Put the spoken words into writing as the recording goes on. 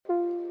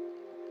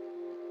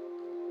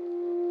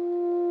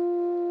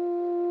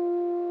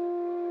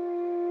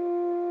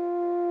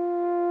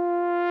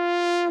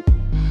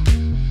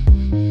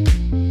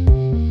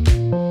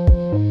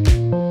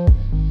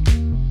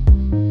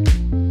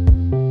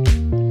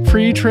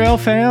Free Trail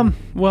fam,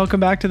 welcome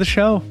back to the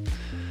show.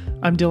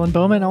 I'm Dylan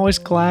Bowman, always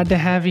glad to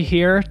have you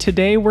here.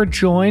 Today we're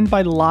joined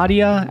by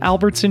Ladia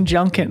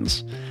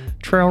Albertson-Junkans,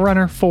 trail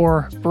runner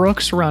for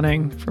Brooks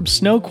Running from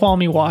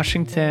Snoqualmie,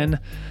 Washington.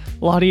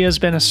 Ladia has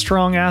been a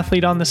strong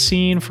athlete on the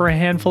scene for a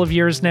handful of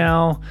years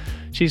now.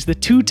 She's the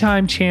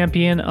two-time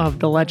champion of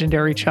the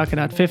legendary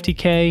Chuckanut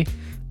 50K,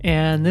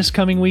 and this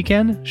coming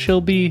weekend,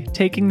 she'll be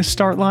taking the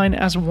start line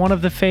as one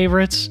of the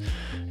favorites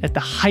at the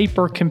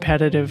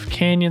hyper-competitive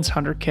Canyons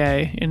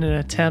 100K in an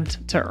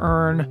attempt to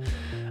earn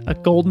a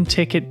golden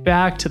ticket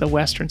back to the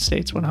Western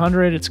States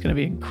 100. It's going to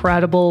be an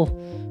incredible,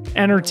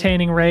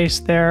 entertaining race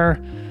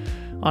there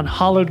on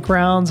hallowed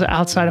grounds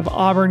outside of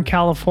Auburn,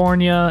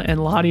 California, and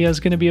Ladia is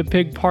going to be a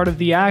big part of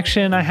the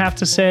action. I have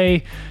to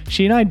say,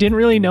 she and I didn't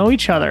really know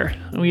each other.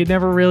 We had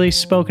never really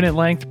spoken at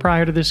length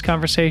prior to this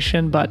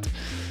conversation, but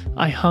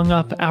I hung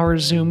up our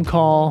Zoom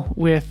call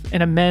with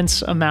an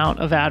immense amount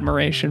of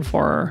admiration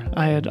for her.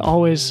 I had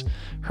always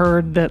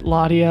heard that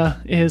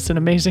Ladia is an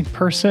amazing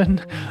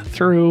person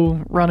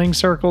through running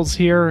circles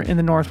here in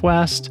the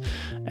Northwest,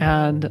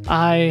 and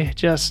I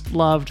just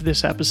loved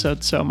this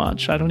episode so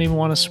much. I don't even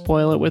want to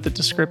spoil it with a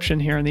description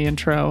here in the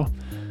intro.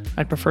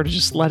 I prefer to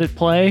just let it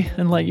play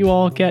and let you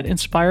all get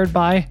inspired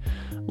by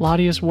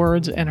Ladia's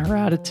words and her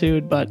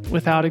attitude, but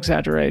without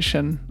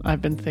exaggeration,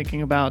 I've been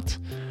thinking about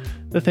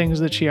the things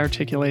that she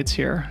articulates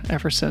here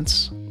ever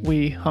since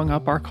we hung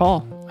up our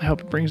call. I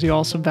hope it brings you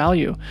all some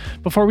value.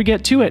 Before we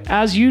get to it,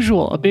 as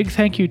usual, a big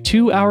thank you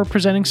to our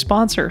presenting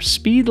sponsor,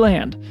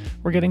 Speedland.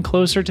 We're getting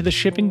closer to the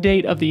shipping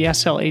date of the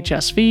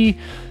SLHSV,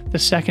 the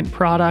second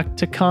product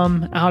to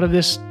come out of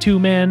this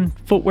two-man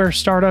footwear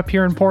startup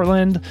here in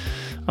Portland.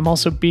 I'm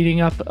also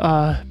beating up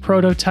a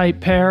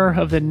prototype pair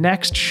of the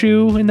next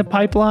shoe in the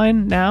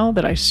pipeline now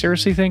that I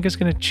seriously think is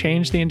going to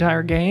change the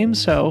entire game.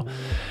 So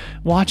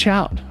watch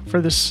out for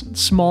this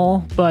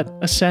small but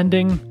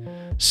ascending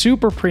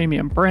super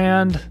premium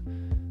brand.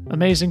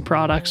 Amazing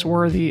products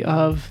worthy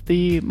of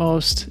the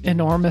most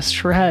enormous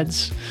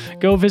shreds.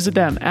 Go visit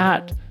them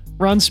at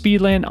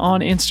RunSpeedland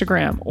on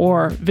Instagram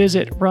or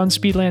visit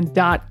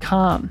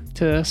runspeedland.com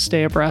to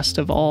stay abreast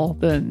of all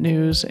the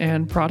news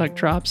and product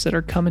drops that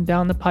are coming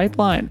down the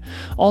pipeline.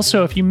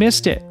 Also, if you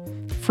missed it,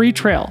 Free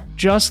Trail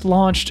just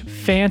launched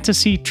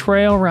fantasy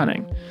trail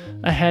running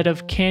ahead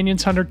of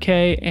Canyons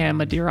 100K and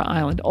Madeira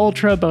Island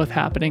Ultra, both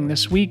happening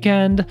this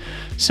weekend.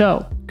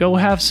 So go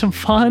have some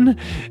fun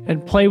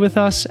and play with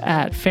us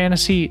at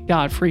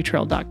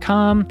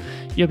fantasy.freetrail.com.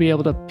 You'll be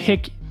able to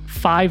pick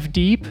 5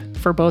 deep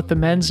for both the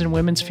men's and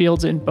women's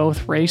fields in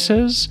both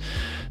races.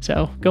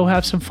 So go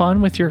have some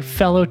fun with your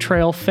fellow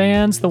trail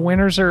fans. The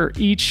winners are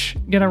each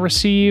going to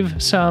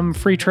receive some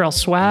Free Trail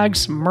swag,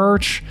 some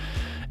merch,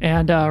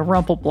 and a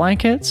Rumple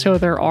blanket. So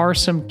there are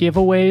some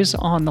giveaways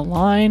on the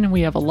line.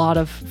 We have a lot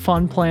of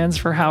fun plans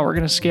for how we're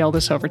going to scale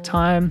this over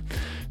time.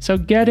 So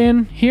get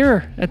in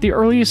here at the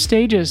earliest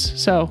stages.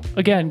 So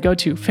again, go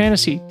to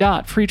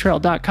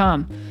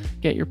fantasy.freetrail.com.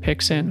 Get your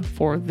picks in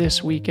for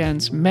this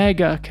weekend's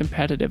mega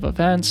competitive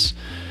events.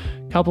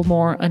 Couple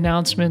more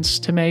announcements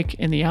to make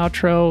in the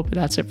outro, but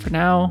that's it for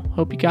now.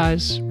 Hope you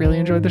guys really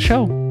enjoyed the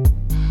show.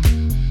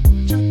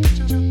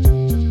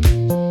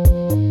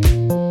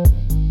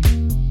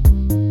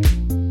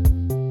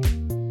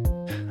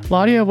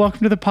 Ladia,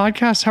 welcome to the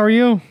podcast. How are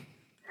you?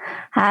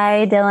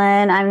 Hi,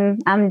 Dylan.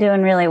 I'm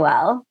doing really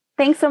well.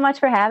 Thanks so much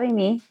for having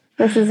me.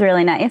 This is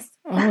really nice.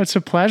 Oh, it's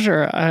a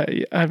pleasure.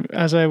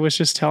 As I was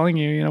just telling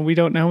you, we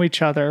don't know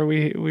each other.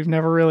 We've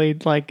never really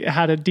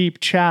had a deep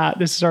chat.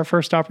 This is our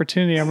first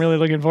opportunity. I'm really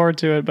looking forward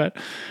to it. But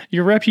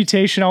your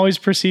reputation always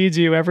precedes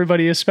you.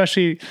 Everybody,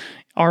 especially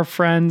our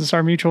friends,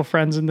 our mutual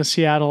friends in the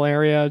Seattle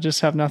area, just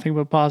have nothing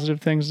but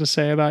positive things to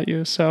say about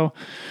you. So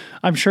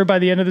I'm sure by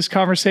the end of this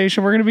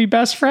conversation, we're going to be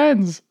best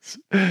friends.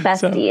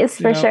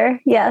 Besties, for sure.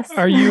 Yes.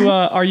 Are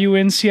you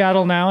in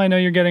Seattle now? I know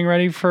you're getting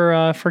ready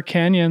for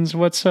Canyons.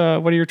 What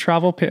are your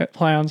travel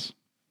plans?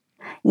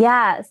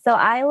 Yeah. So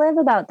I live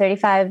about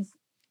 35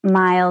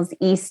 miles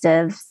east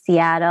of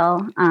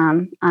Seattle,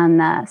 on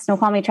the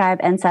Snoqualmie Tribe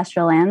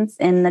ancestral lands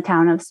in the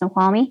town of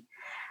Snoqualmie.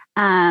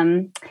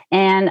 And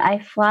I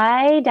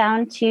fly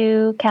down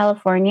to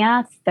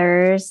California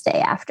Thursday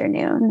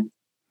afternoon.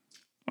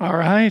 All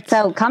right.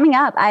 So coming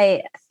up,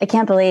 I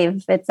can't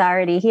believe it's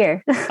already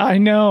here. I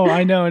know.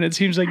 And it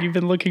seems like you've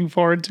been looking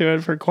forward to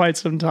it for quite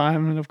some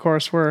time. And of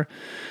course, we're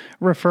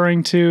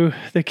referring to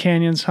the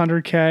Canyons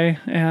 100K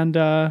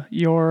and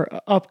your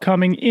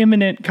upcoming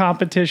imminent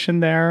competition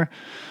there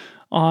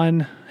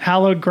on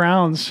hallowed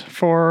grounds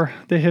for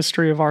the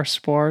history of our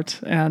sport.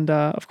 And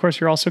of course,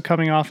 you're also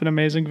coming off an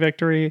amazing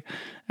victory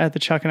at the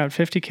Chuckanut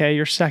 50K,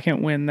 your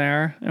second win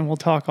there. And we'll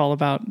talk all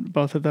about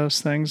both of those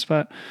things.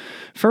 But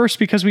first,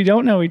 because we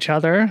don't know each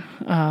other,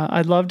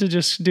 I'd love to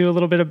just do a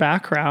little bit of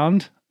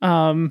background.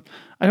 I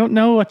don't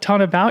know a ton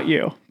about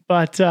you,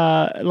 but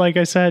like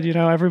I said,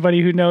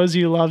 everybody who knows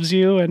you loves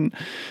you, and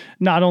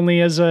not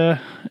only as a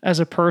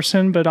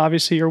person, but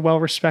obviously you're well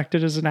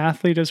respected as an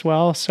athlete as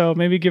well. So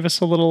maybe give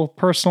us a little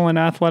personal and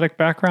athletic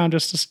background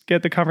just to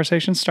get the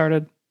conversation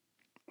started.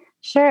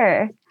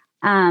 Sure.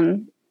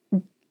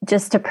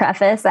 just to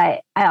preface,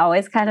 I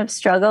always kind of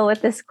struggle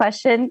with this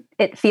question.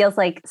 It feels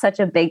like such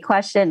a big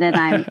question, and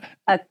I'm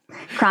a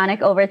chronic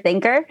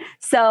overthinker.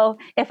 So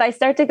if I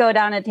start to go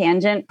down a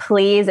tangent,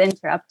 please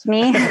interrupt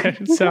me.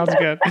 Sounds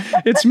good.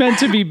 It's meant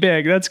to be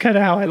big. That's kind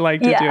of how I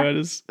like to do it,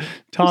 is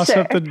toss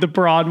up the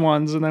broad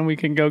ones, and then we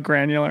can go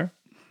granular.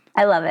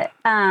 I love it.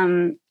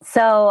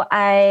 So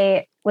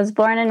I was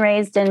born and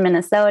raised in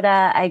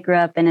Minnesota. I grew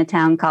up in a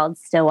town called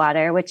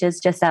Stillwater, which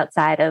is just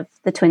outside of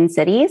the Twin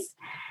Cities.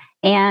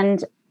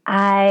 And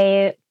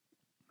I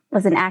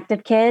was an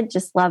active kid,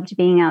 just loved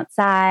being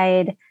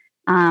outside.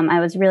 I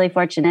was really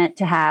fortunate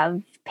to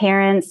have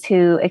parents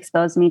who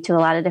exposed me to a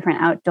lot of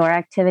different outdoor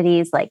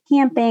activities like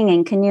camping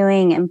and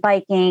canoeing and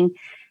biking.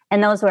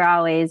 And those were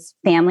always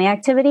family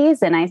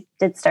activities. And I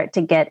did start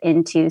to get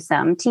into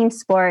some team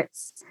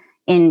sports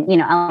in,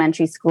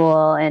 elementary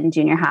school and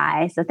junior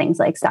high. So things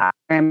like soccer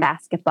and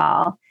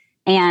basketball.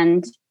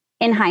 And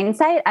in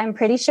hindsight, I'm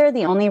pretty sure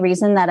the only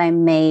reason that I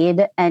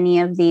made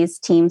any of these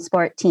team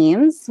sport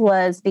teams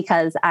was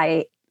because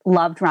I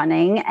loved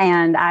running,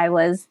 and I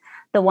was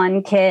the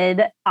one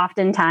kid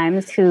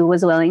oftentimes who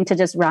was willing to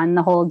just run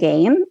the whole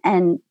game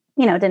and,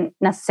 didn't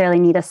necessarily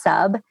need a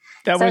sub.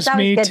 That was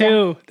me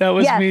too. That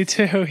was me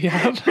too.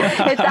 Yeah.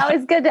 It's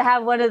always good to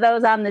have one of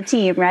those on the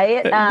team,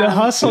 right? The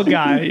hustle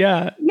guy.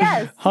 Yeah.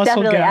 Yes.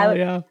 Hustle definitely. guy.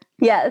 Yeah.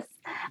 Yes.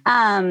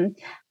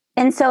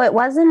 And so it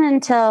wasn't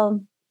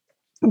until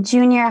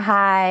junior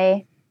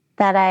high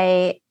that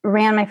I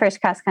ran my first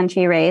cross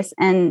country race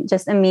and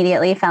just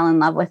immediately fell in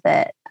love with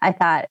it. I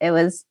thought it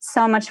was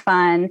so much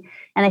fun.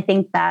 And I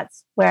think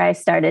that's where I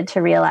started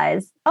to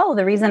realize,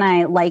 the reason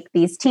I like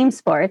these team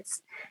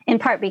sports, in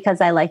part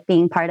because I like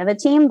being part of a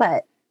team,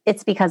 but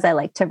it's because I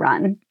like to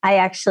run. I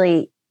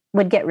actually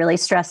would get really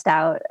stressed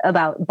out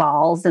about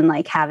balls and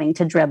like having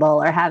to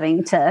dribble or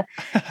having to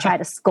try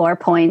to score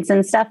points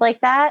and stuff like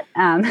that.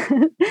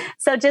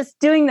 So just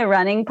doing the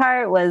running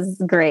part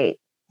was great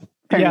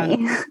for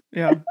me.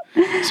 Yeah.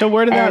 So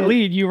where did that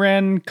lead? You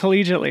ran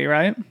collegiately,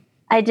 right?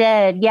 I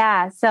did.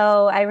 Yeah.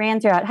 So I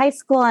ran throughout high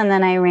school, and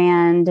then I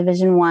ran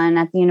Division I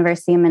at the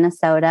University of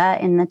Minnesota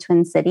in the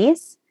Twin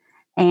Cities.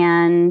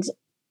 And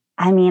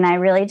I mean, I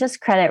really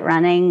just credit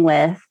running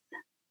with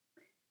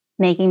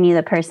making me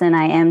the person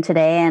I am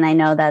today. And I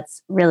know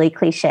that's really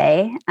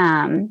cliche.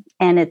 And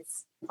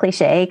it's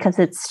cliche because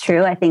it's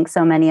true. I think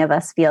so many of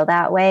us feel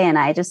that way. And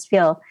I just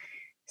feel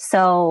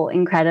so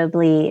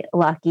incredibly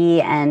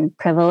lucky and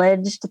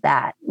privileged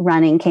that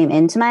running came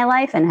into my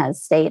life and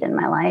has stayed in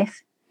my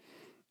life.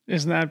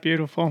 Isn't that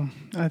beautiful?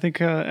 I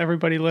think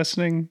everybody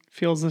listening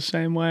feels the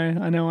same way.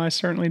 I know I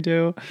certainly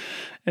do.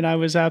 And I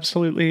was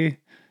absolutely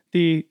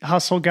the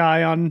hustle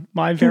guy on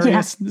my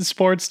various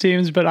sports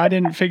teams, but I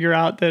didn't figure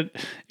out that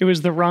it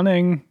was the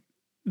running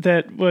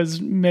that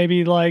was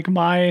maybe like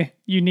my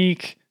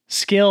unique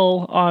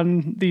skill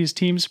on these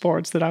team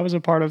sports that I was a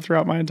part of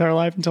throughout my entire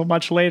life until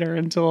much later,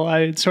 until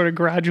I sort of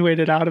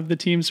graduated out of the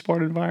team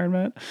sport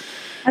environment.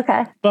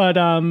 Okay. But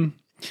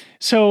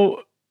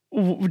so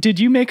did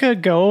you make a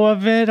go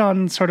of it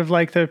on sort of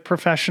like the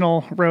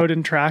professional road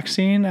and track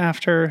scene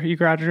after you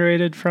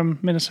graduated from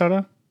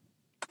Minnesota?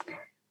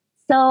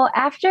 So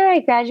after I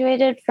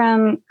graduated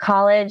from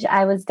college,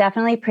 I was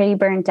definitely pretty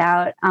burnt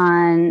out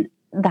on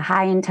the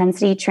high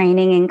intensity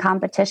training and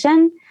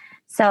competition.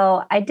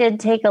 So I did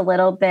take a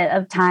little bit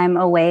of time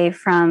away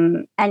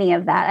from any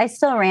of that. I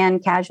still ran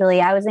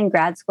casually. I was in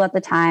grad school at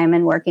the time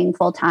and working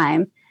full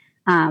time.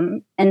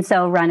 And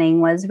so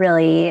running was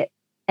really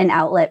an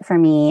outlet for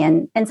me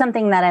and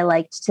something that I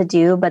liked to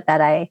do, but that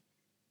I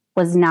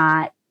was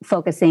not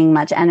focusing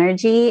much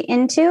energy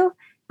into.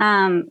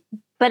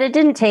 But it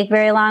didn't take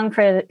very long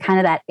for kind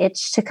of that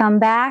itch to come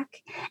back.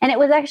 And it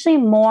was actually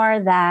more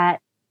that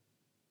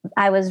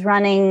I was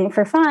running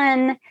for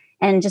fun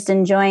and just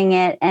enjoying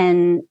it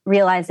and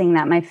realizing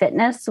that my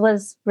fitness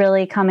was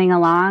really coming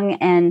along.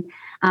 And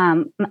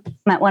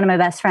one of my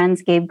best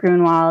friends, Gabe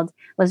Grunwald,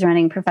 was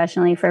running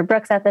professionally for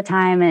Brooks at the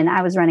time. And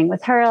I was running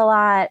with her a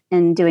lot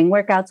and doing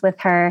workouts with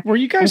her. Were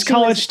you guys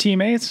college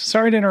teammates?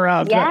 Sorry to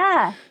interrupt.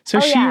 Yeah. So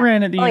she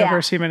ran at the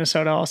University of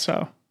Minnesota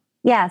also.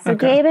 Yeah. So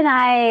Gabe and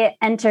I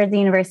entered the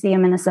University of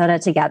Minnesota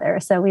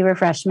together. So we were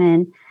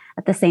freshmen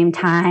at the same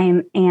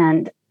time.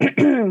 And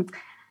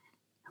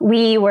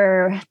we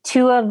were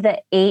 2 of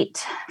the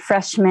 8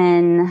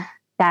 freshmen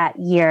that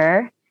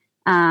year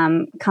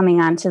coming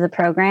onto the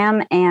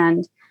program.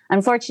 And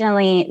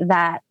unfortunately,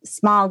 that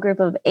small group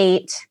of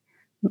 8,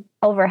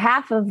 over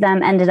half of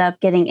them ended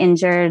up getting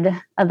injured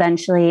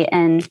eventually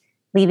and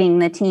leaving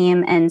the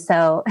team. And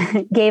so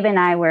Gabe and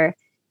I were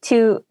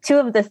two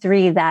of the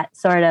 3 that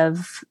sort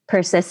of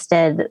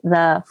persisted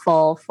the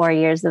full 4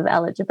 years of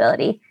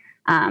eligibility.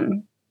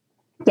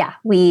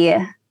 We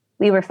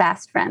were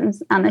fast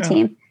friends on the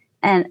team,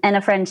 and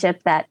a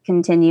friendship that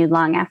continued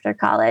long after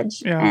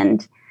college. Yeah.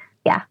 And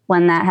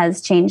one that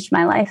has changed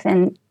my life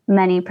in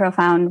many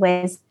profound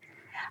ways.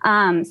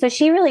 So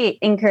she really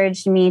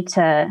encouraged me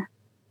to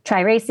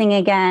try racing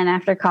again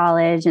after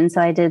college. And so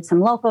I did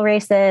some local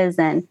races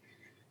and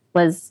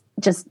was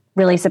just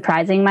really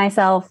surprising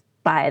myself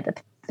by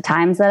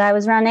times that I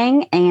was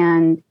running.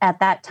 And at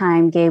that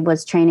time, Gabe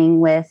was training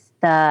with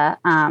the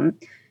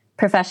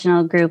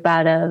professional group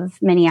out of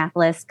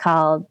Minneapolis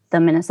called the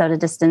Minnesota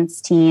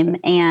Distance Team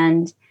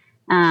and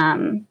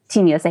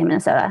Team USA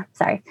Minnesota.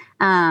 Sorry.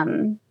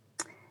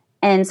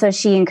 And so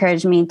she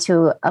encouraged me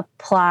to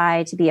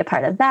apply to be a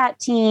part of that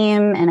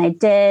team. And I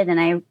did.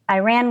 And I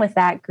ran with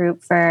that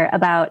group for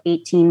about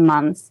 18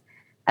 months.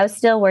 I was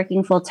still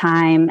working full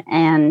time,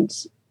 and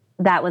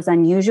that was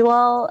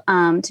unusual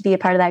to be a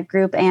part of that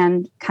group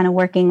and kind of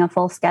working a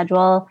full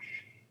schedule.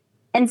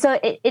 And so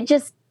it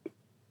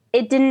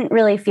didn't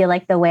really feel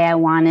like the way I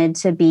wanted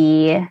to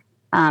be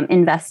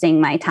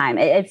investing my time.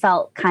 It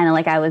felt kind of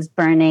like I was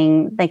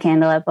burning the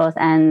candle at both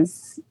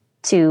ends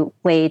to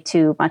way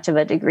too much of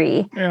a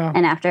degree. Yeah.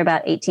 And after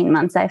about 18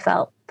 months, I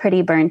felt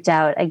pretty burnt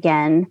out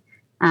again.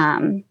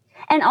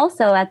 And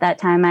also at that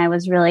time, I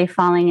was really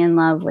falling in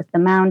love with the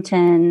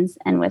mountains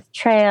and with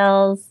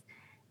trails.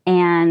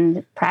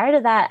 And prior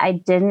to that, I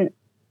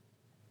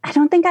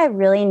don't think I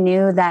really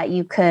knew that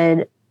you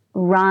could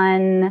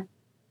run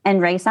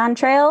and race on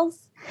trails.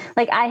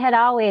 Like I had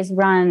always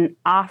run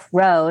off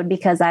road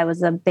because I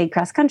was a big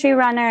cross country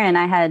runner, and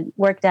I had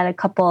worked at a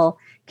couple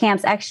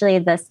camps, actually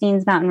the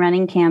Steens Mountain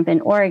Running Camp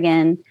in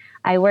Oregon.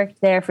 I worked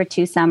there for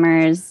 2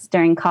 summers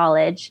during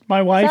college.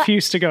 My wife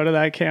used to go to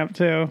that camp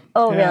too.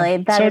 Oh, yeah.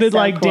 Really? So did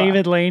like cool.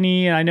 David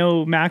Laney. I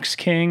know Max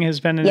King has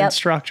been an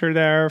instructor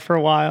there for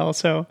a while.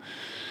 So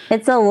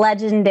it's a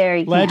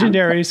legendary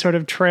camp. Sort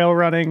of trail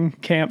running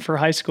camp for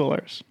high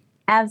schoolers.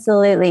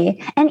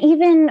 Absolutely. And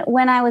even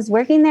when I was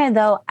working there,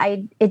 though,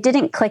 it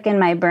didn't click in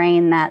my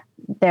brain that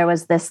there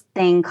was this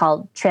thing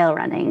called trail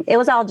running. It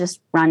was all just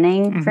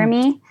running for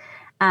me.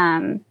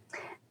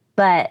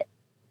 But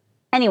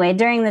anyway,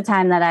 during the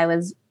time that I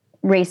was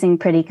racing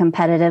pretty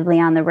competitively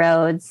on the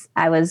roads,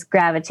 I was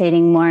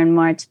gravitating more and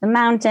more to the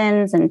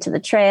mountains and to the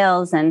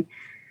trails. And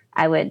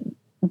I would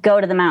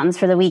go to the mountains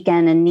for the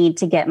weekend and need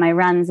to get my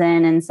runs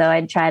in. And so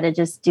I'd try to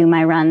just do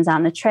my runs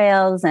on the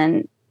trails,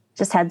 and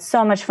just had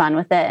so much fun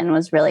with it and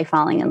was really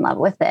falling in love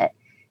with it,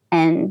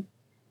 and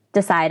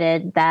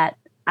decided that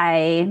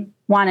I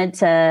wanted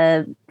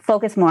to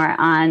focus more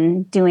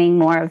on doing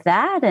more of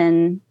that,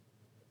 and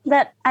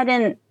that I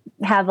didn't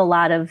have a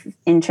lot of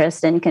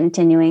interest in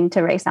continuing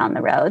to race on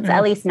the roads,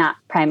 at least not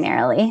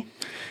primarily.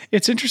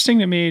 It's interesting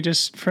to me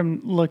just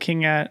from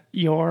looking at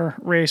your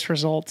race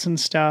results and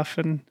stuff,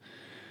 and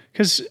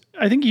because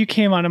I think you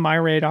came onto my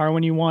radar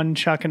when you won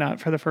Chuckanut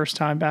for the first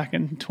time back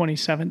in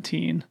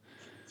 2017.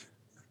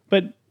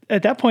 But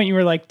at that point, you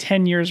were like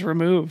 10 years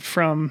removed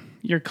from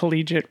your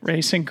collegiate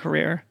racing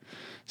career.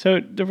 So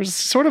there was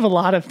sort of a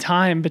lot of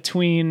time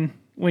between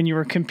when you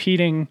were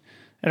competing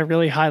at a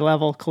really high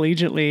level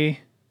collegiately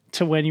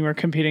to when you were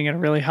competing at a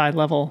really high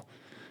level,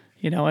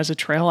 as a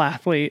trail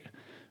athlete.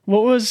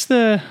 What was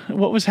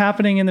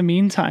happening in the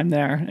meantime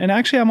there? And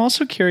actually, I'm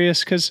also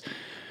curious because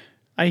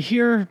I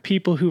hear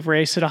people who've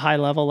raced at a high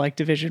level, like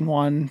Division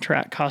I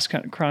track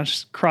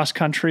cross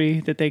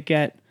country, that they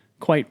get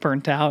quite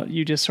burnt out.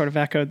 You just sort of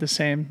echoed the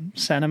same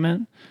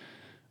sentiment.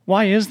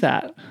 Why is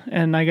that?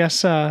 And I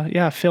guess,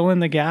 fill in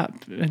the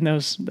gap in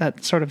that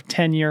sort of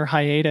 10-year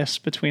hiatus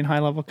between high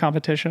level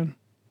competition.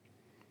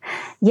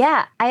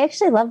 Yeah, I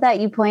actually love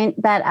that you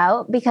point that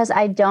out, because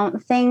I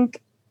don't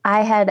think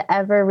I had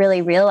ever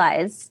really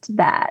realized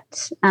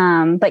that.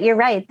 But you're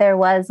right. There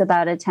was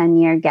about a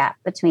 10-year gap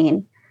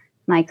between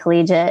my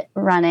collegiate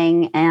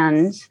running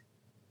and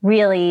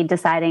really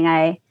deciding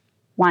I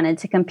wanted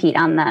to compete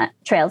on the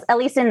trails, at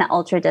least in the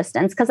ultra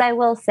distance. Because I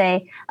will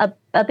say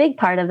a big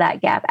part of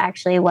that gap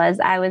actually was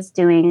I was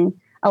doing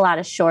a lot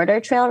of shorter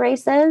trail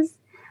races.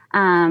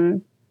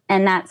 And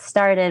that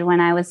started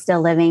when I was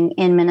still living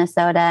in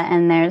Minnesota.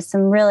 And there's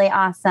some really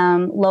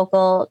awesome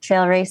local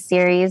trail race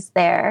series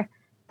there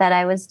that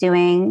I was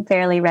doing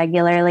fairly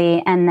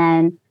regularly. And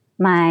then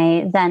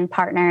my then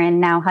partner and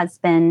now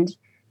husband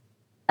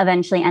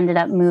eventually ended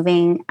up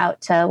moving out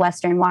to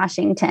Western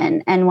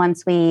Washington. And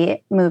once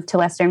we moved to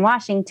Western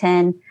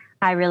Washington,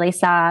 I really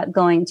saw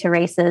going to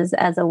races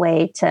as a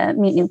way to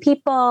meet new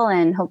people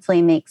and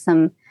hopefully make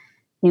some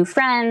new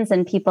friends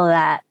and people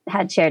that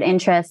had shared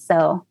interests.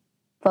 So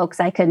folks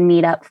I could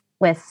meet up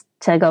with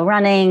to go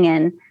running.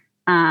 And,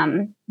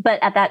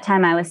 but at that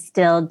time I was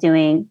still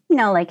doing,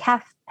 like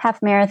half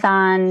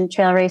marathon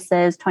trail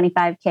races,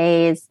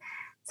 25Ks.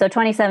 So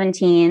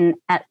 2017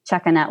 at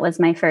Chuckanut was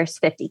my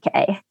first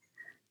 50K.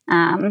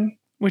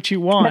 Which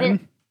you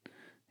won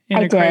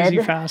in a crazy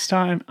fast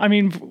time.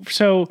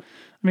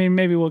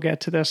 Maybe we'll get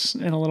to this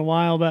in a little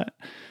while, but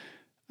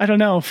I don't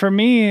know. For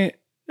me,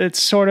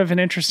 it's sort of an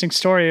interesting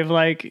story of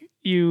like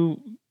you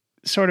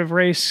sort of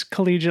race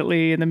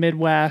collegiately in the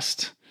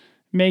Midwest,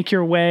 make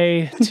your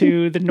way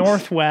to the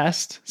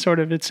Northwest, sort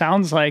of, it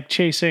sounds like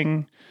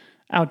chasing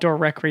outdoor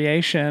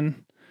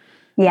recreation.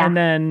 Yeah. And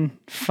then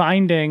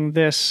finding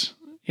this,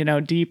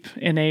 deep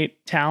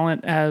innate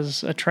talent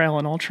as a trail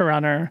and ultra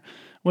runner.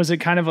 Was it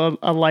kind of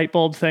a light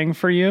bulb thing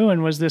for you?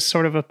 And was this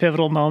sort of a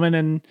pivotal moment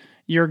in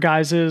your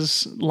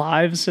guys'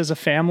 lives as a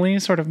family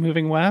sort of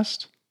moving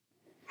west?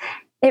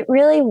 It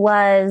really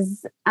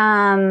was.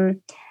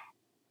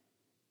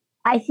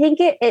 I think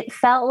it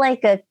felt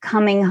like a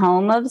coming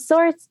home of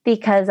sorts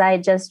because I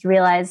just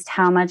realized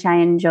how much I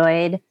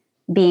enjoyed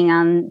being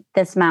on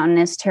this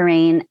mountainous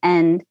terrain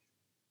and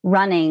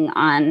running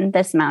on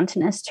this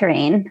mountainous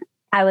terrain.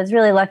 I was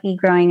really lucky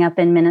growing up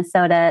in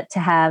Minnesota to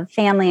have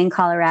family in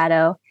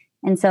Colorado.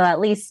 And so at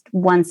least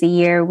once a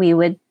year, we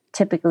would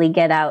typically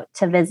get out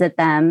to visit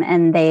them,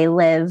 and they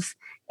live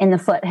in the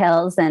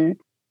foothills, and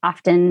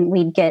often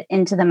we'd get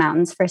into the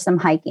mountains for some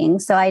hiking.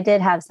 So I did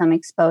have some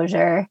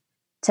exposure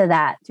to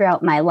that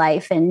throughout my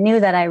life and knew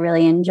that I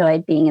really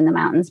enjoyed being in the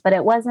mountains. But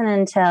it wasn't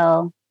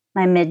until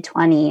my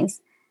mid-20s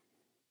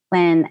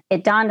when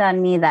it dawned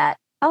on me that,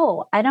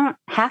 oh, I don't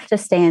have to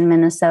stay in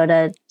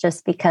Minnesota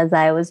just because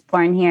I was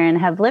born here and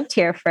have lived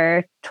here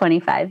for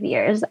 25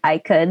 years. I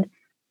could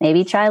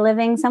maybe try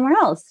living somewhere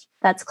else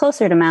that's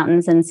closer to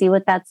mountains and see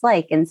what that's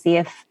like and see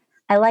if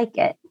I like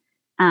it.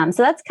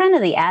 So that's kind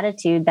of the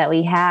attitude that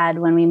we had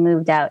when we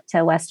moved out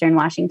to Western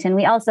Washington.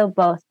 We also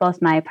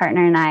both my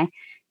partner and I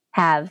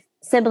have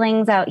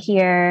siblings out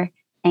here.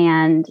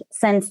 And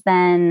since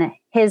then,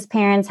 his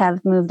parents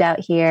have moved out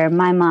here.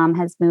 My mom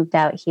has moved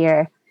out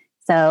here.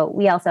 So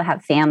we also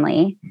have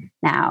family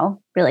now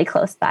really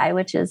close by,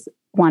 which is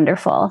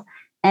wonderful.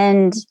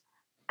 And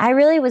I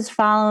really was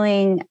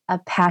following a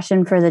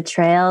passion for the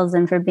trails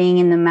and for being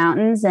in the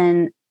mountains.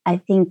 And I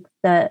think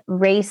the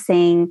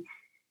racing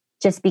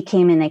just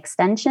became an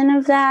extension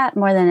of that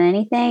more than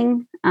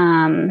anything.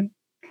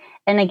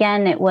 And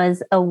again, it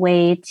was a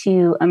way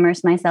to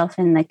immerse myself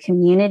in the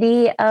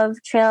community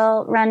of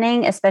trail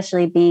running,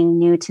 especially being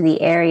new to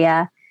the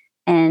area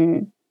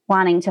and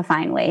wanting to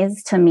find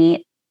ways to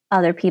meet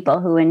other people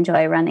who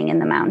enjoy running in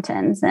the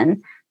mountains.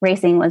 And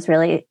racing was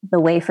really the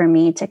way for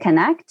me to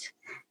connect.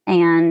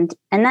 And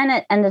then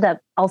it ended up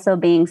also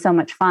being so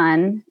much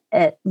fun.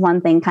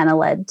 One thing kind of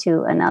led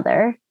to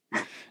another.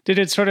 Did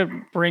it sort of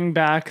bring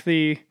back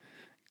the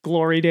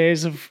glory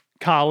days of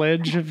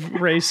college, of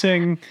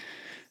racing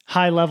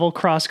high-level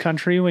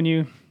cross-country when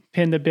you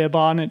pinned the bib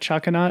on at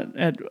Chuckanut?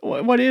 At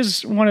what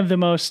is one of the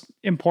most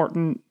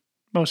important,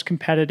 most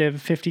competitive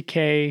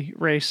 50K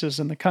races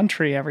in the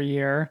country every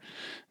year?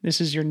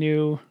 This is your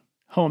new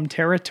home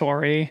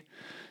territory.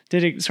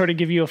 Did it sort of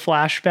give you a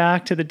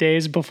flashback to the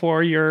days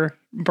before your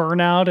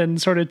burnout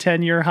and sort of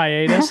 10-year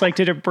hiatus? Like,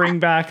 did it bring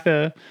back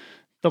the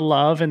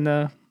love and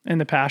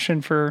the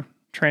passion for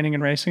training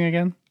and racing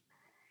again?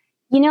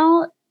 You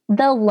know,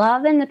 the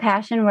love and the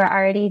passion were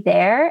already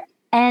there.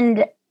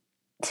 And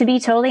to be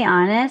totally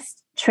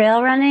honest,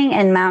 trail running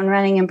and mountain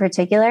running in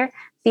particular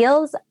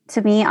feels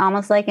to me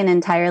almost like an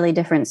entirely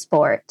different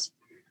sport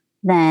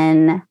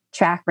than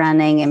track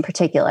running in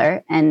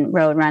particular and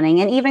road running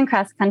and even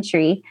cross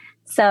country.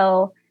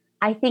 So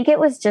I think it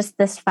was just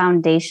this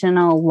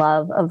foundational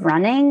love of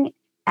running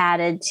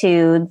added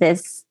to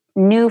this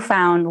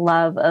newfound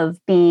love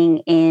of being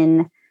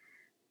in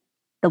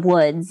the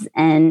woods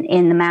and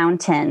in the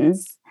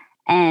mountains.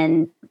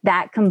 And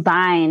that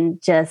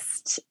combined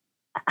just,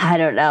 I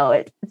don't know,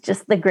 it's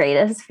just the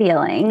greatest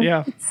feeling.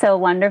 Yeah. It's so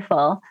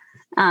wonderful.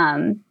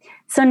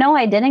 So no,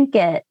 I didn't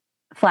get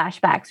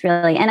flashbacks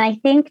really. And I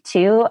think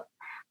too,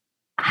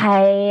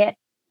 I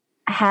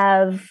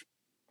have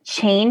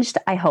changed,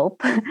 I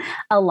hope,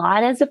 a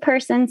lot as a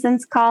person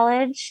since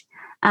college,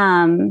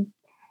 in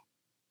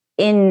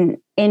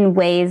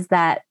ways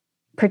that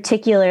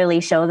particularly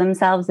show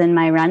themselves in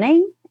my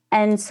running.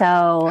 And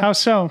so, how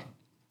so?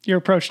 Your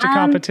approach to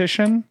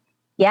competition?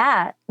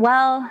 Yeah.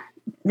 Well,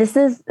 this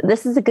is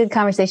a good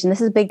conversation.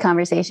 This is a big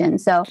conversation.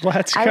 So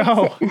let's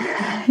go.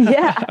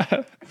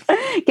 Yeah.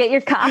 Get your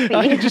coffee.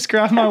 I just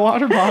grabbed my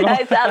water bottle.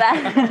 I saw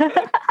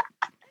that.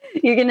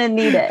 You're going to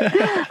need it.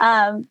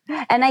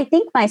 And I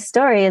think my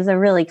story is a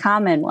really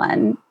common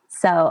one.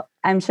 So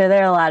I'm sure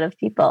there are a lot of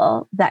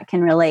people that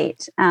can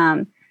relate.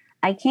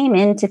 I came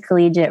into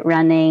collegiate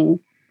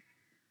running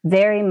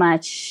very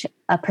much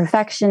a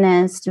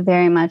perfectionist,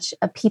 very much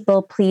a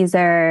people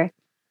pleaser,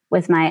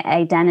 with my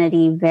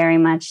identity very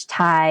much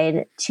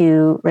tied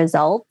to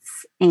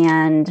results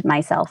and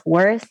my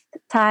self-worth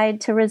tied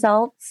to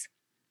results.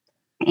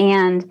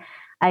 And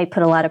I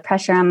put a lot of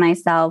pressure on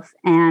myself,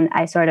 and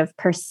I sort of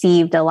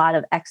perceived a lot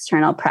of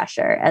external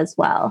pressure as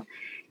well.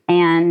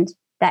 And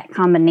that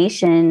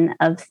combination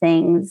of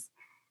things,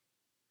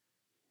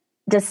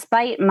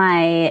 despite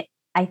my,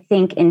 I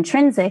think,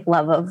 intrinsic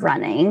love of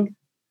running,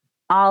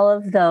 all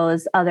of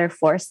those other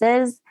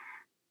forces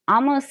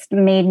almost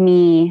made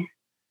me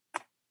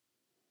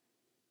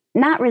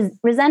not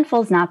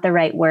resentful is not the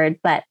right word,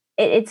 but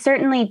it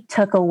certainly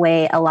took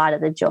away a lot of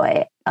the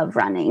joy of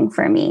running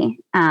for me.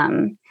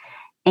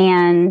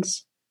 And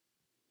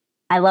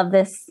I love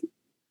this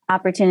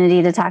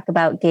opportunity to talk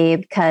about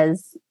Gabe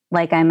because,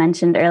 like I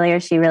mentioned earlier,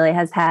 she really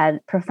has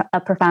had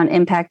a profound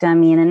impact on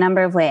me in a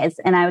number of ways.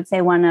 And I would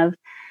say one of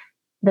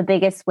the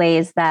biggest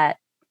ways that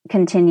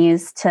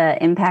continues to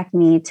impact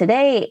me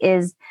today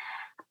is,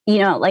 you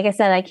know, like I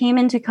said, I came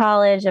into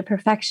college a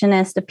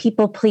perfectionist, a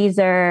people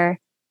pleaser,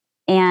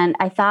 and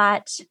I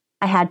thought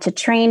I had to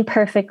train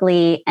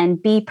perfectly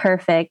and be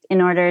perfect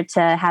in order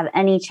to have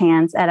any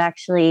chance at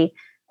actually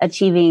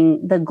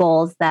achieving the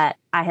goals that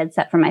I had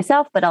set for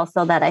myself, but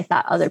also that I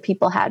thought other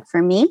people had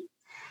for me.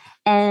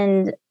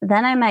 And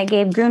then I met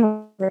Gabe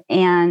Grunwald,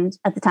 and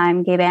at the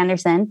time, Gabe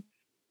Anderson,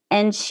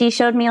 and she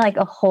showed me like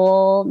a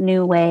whole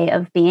new way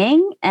of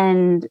being.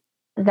 And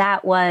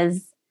that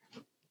was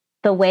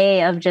the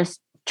way of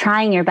just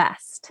trying your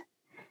best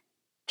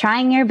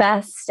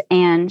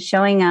and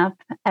showing up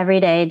every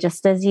day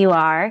just as you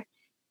are,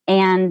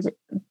 and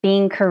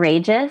being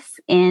courageous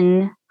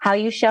in how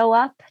you show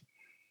up.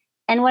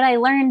 And what I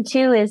learned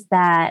too is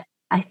that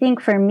I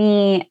think for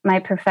me, my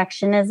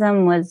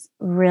perfectionism was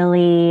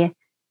really,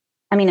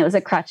 it was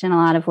a crutch in a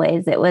lot of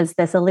ways. It was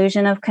this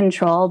illusion of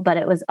control, but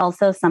it was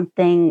also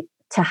something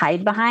to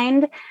hide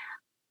behind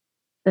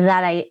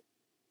that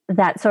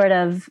sort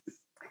of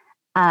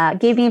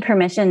gave me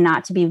permission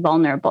not to be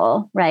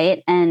vulnerable,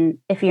 right? And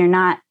if you're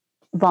not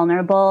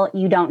vulnerable,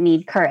 you don't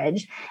need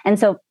courage. And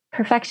so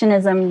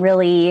perfectionism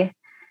really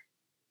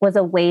was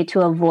a way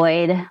to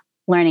avoid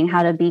learning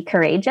how to be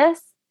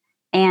courageous.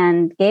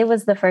 And Gabe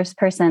was the first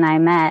person I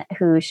met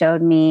who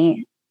showed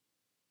me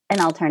an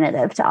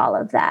alternative to all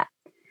of that.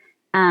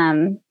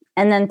 And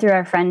then through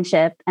our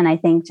friendship, and I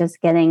think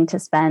just getting to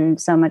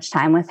spend so much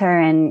time with her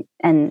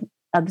and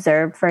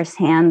observe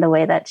firsthand the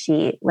way that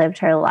she lived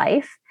her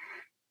life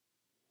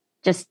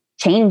just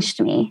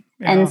changed me.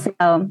 Yeah. And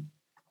so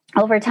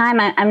over time,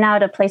 I'm now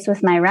at a place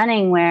with my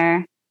running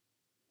where,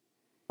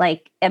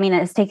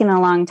 it's taken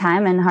a long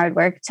time and hard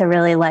work to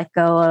really let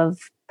go of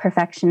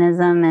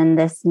perfectionism and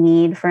this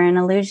need for an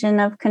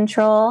illusion of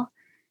control.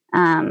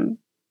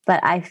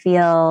 But I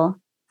feel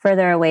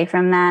further away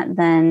from that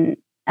than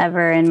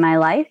ever in my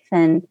life.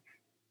 And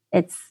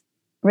it's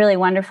really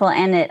wonderful.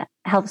 And it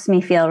helps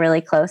me feel really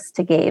close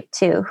to Gabe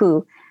too,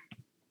 who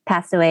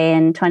passed away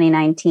in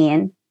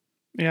 2019.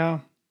 Yeah.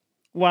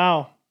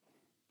 Wow.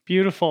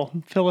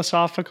 Beautiful,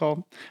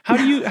 philosophical. How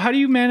do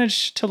you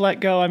manage to let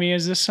go?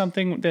 Is this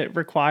something that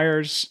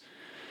requires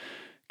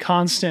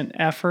constant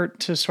effort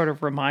to sort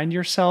of remind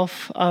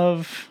yourself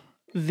of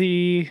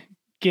the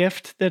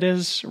gift that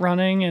is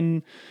running,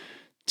 and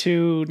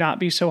to not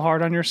be so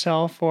hard on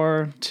yourself,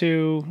 or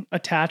to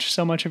attach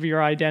so much of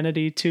your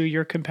identity to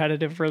your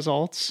competitive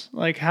results?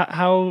 Like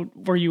how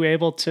were you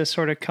able to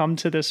sort of come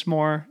to this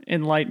more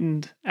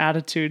enlightened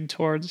attitude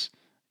towards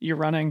your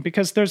running?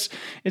 Because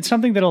it's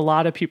something that a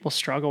lot of people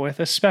struggle with,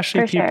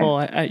 especially people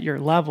at your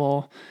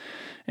level.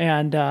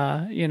 And,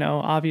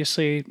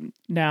 obviously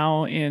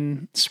now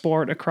in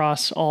sport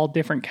across all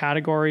different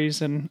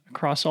categories and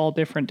across all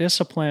different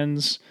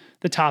disciplines,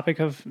 the topic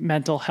of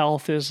mental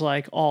health is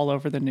like all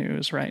over the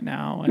news right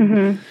now.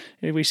 And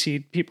we see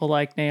people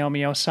like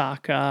Naomi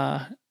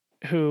Osaka,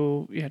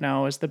 who,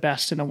 is the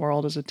best in the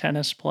world as a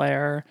tennis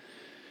player,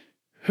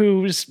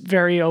 who's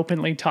very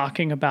openly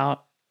talking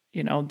about,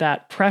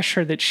 that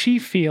pressure that she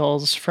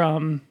feels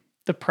from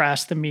the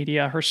press, the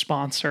media, her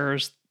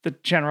sponsors, the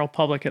general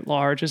public at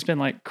large has been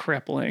like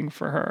crippling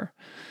for her.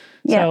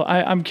 Yeah. So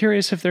I'm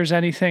curious if there's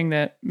anything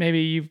that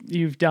maybe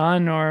you've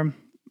done, or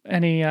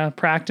any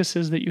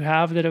practices that you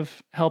have that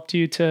have helped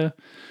you to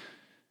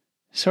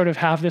sort of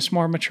have this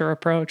more mature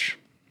approach.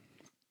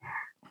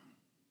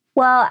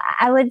 Well,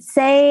 I would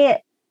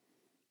say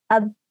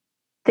a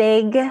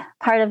big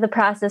part of the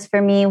process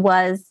for me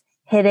was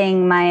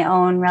hitting my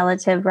own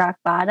relative rock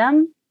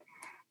bottom.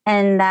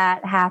 And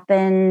that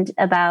happened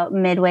about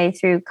midway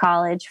through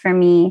college for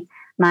me.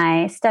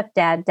 My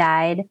stepdad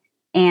died,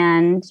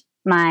 and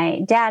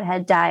my dad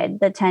had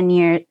died the 10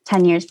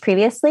 years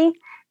previously.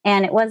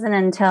 And it wasn't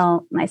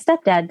until my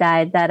stepdad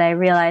died that I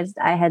realized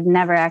I had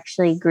never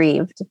actually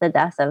grieved the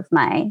death of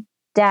my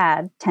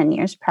dad 10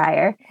 years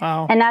prior.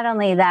 Wow. And not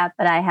only that,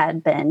 but I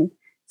had been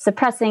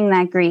suppressing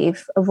that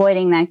grief,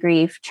 avoiding that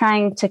grief,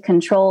 trying to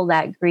control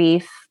that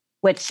grief,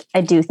 which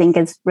I do think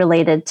is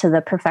related to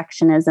the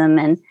perfectionism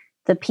and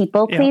the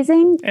people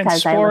pleasing. Yeah. And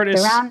sport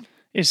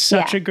is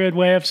such a good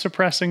way of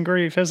suppressing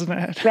grief, isn't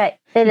it? Right.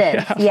 It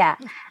is. Yeah.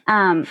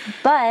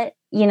 But,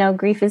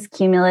 grief is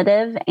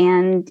cumulative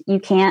and you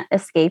can't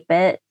escape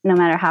it no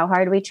matter how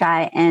hard we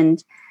try.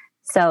 And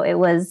so it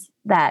was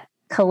that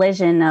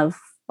collision of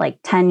like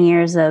 10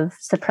 years of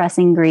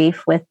suppressing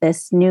grief with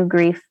this new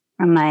grief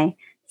from my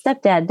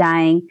stepdad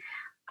dying.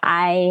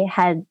 I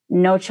had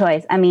no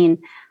choice. I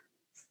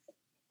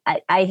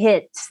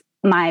hit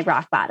my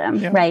rock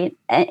bottom, right,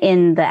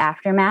 in the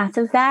aftermath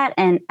of that.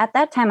 And at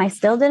that time, I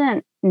still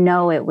didn't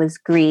know it was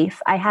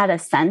grief. I had a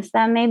sense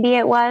that maybe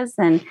it was.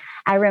 And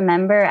I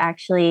remember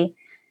actually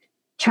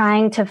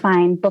trying to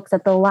find books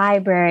at the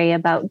library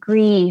about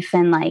grief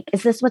and like,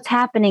 is this what's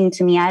happening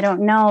to me? I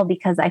don't know,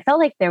 because I felt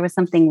like there was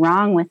something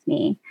wrong with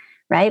me,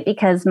 right?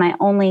 Because my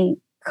only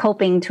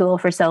coping tool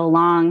for so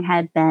long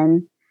had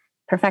been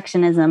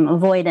perfectionism,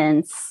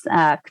 avoidance,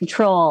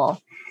 control.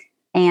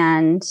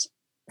 And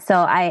so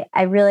I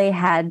really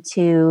had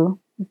to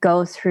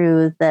go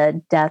through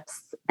the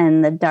depths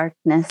and the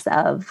darkness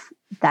of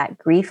that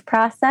grief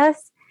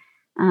process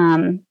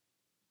to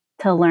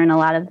learn a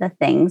lot of the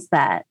things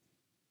that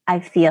I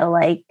feel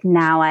like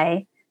now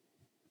I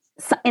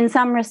in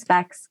some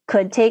respects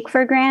could take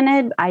for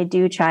granted. I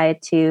do try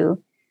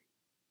to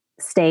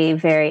stay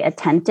very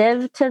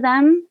attentive to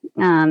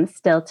them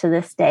still to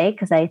this day,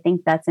 because I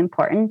think that's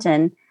important.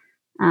 And,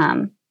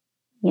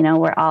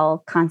 we're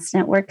all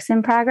constant works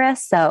in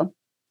progress. So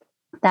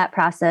that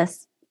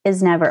process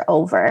is never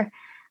over.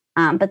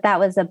 But that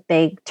was a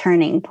big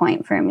turning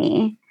point for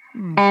me.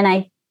 And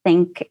I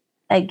think,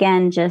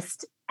 again,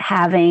 just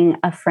having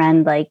a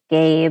friend like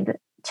Gabe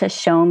to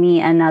show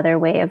me another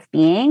way of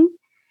being,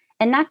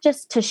 and not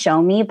just to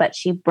show me, but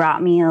she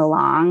brought me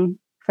along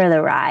for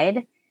the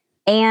ride.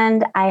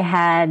 And I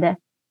had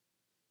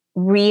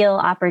real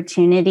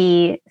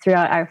opportunity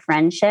throughout our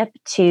friendship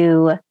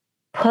to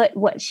put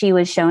what she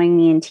was showing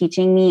me and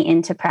teaching me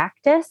into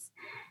practice.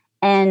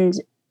 And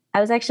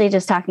I was actually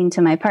just talking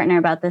to my partner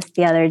about this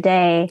the other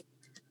day.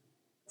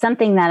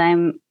 Something that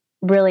I'm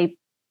really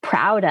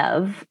proud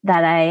of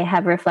that I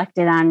have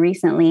reflected on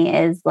recently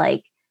is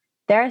like,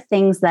 there are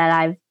things that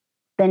I've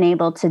been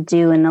able to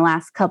do in the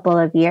last couple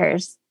of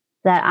years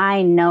that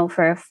I know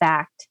for a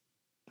fact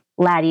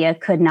Ladia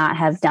could not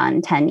have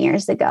done 10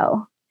 years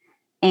ago.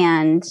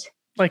 And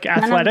like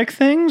athletic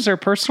things or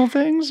personal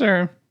things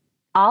or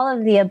all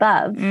of the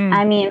above.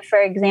 I mean, for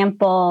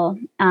example,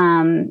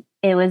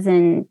 it was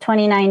in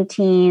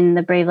 2019,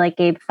 the Brave Like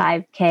Gabe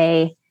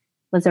 5K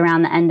was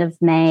around the end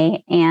of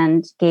May,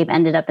 and Gabe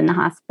ended up in the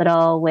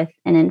hospital with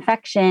an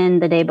infection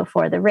the day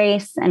before the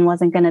race and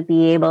wasn't going to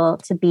be able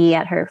to be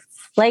at her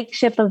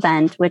flagship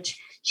event, which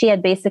she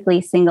had basically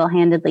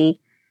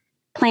single-handedly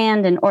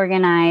planned and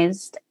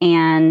organized,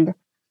 and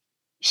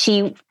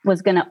she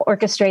was going to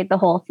orchestrate the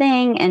whole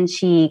thing. And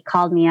she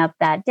called me up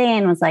that day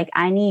and was like,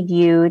 I need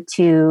you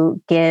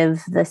to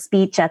give the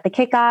speech at the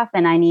kickoff,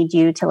 and I need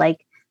you to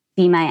like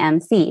be my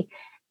MC.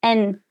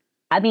 And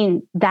I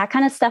mean, that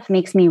kind of stuff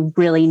makes me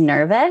really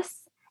nervous.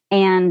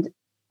 And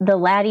the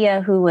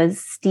Ladia who was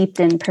steeped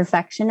in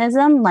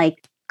perfectionism,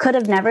 like could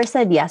have never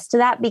said yes to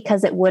that,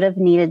 because it would have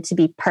needed to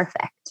be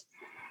perfect.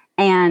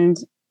 And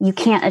you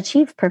can't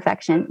achieve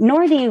perfection,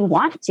 nor do you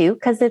want to,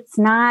 because it's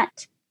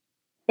not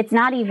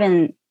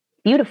even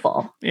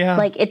beautiful. Yeah.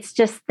 Like it's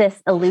just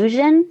this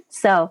illusion.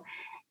 So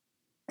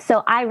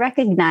I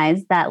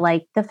recognize that,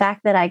 like the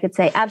fact that I could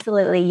say,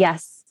 absolutely,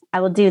 yes, I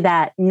will do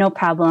that. No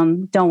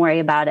problem. Don't worry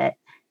about it.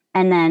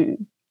 And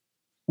then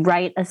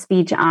write a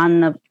speech on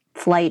the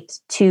flight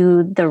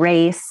to the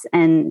race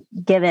and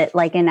give it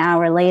like an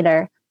hour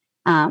later.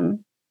 I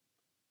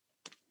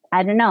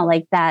don't know,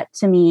 like that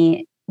to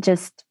me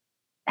just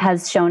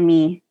has shown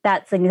me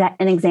that's an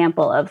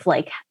example of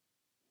like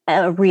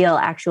a real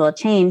actual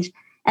change.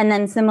 And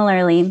then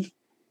similarly,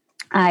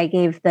 I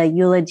gave the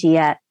eulogy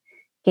at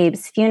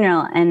Gabe's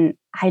funeral, and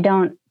I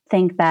don't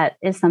think that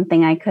is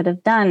something I could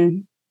have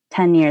done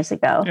 10 years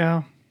ago.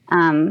 Yeah.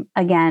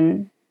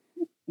 Again,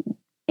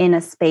 in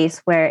a space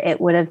where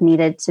it would have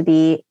needed to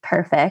be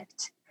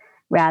perfect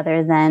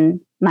rather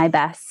than my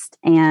best,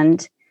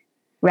 and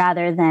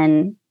rather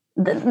than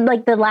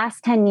the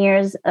last 10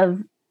 years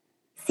of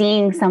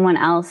seeing someone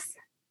else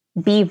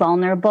be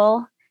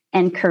vulnerable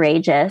and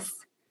courageous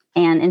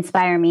and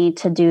inspire me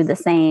to do the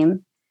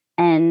same.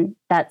 And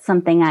that's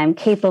something I'm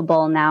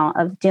capable now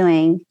of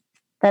doing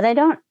that I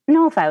don't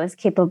know if I was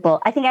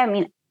capable. I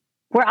mean,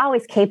 we're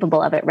always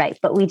capable of it, right?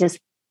 But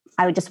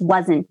I just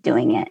wasn't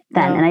doing it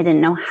then. Yeah. And I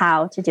didn't know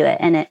how to do it.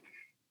 And it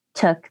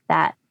took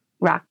that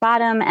rock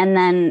bottom and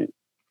then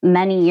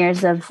many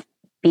years of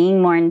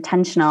being more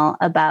intentional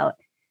about,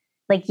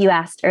 like you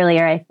asked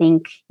earlier, I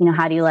think,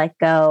 how do you let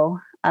go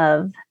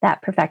of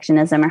that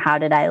perfectionism, or how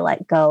did I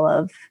let go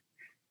of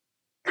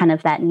kind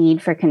of that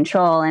need for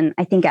control? And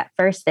I think at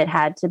first it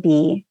had to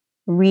be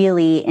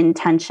really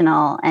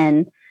intentional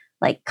and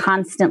like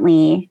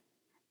constantly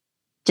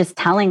just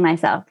telling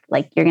myself,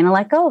 like, you're going to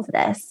let go of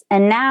this.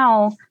 And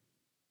now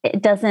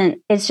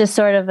it's just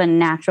sort of a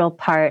natural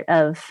part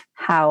of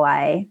how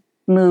I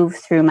move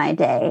through my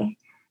day.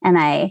 And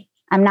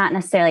I'm not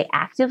necessarily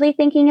actively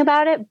thinking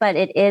about it, but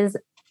it is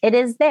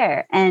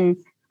there. And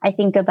I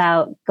think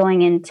about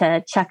going into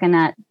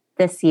Chuckanut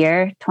this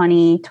year,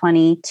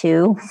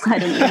 2022. I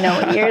don't even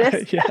know what year it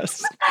is.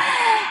 Yes.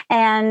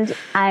 And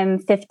I'm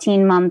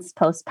 15 months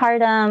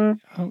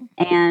postpartum. Oh.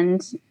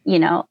 And,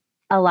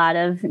 a lot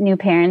of new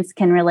parents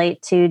can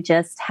relate to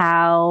just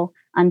how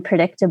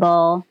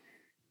unpredictable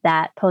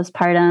that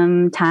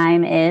postpartum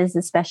time is,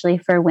 especially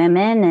for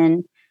women.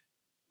 And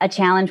a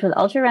challenge with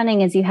ultra running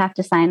is you have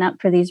to sign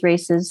up for these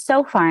races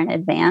so far in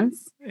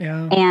advance.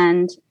 Yeah.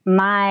 And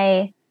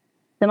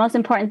the most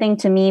important thing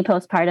to me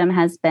postpartum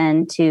has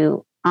been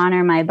to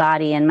honor my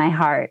body and my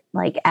heart,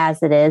 like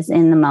as it is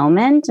in the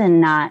moment, and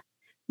not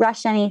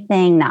rush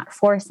anything, not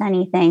force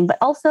anything, but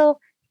also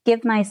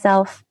give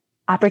myself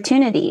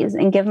opportunities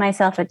and give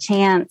myself a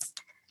chance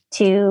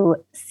to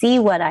see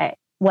what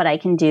I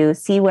can do,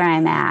 see where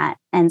I'm at,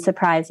 and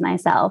surprise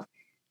myself.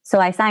 So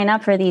I sign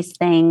up for these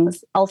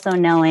things, also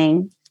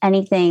knowing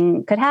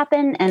anything could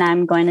happen, and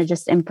I'm going to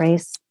just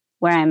embrace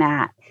where I'm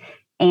at.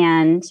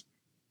 And,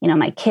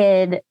 my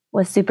kid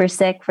was super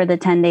sick for the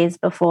 10 days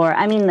before.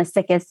 I mean, the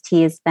sickest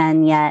he has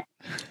been yet.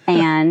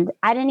 And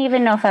I didn't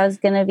even know if I was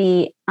going to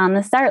be on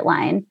the start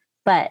line,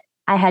 but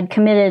I had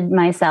committed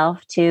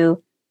myself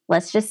to,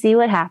 let's just see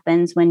what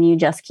happens when you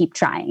just keep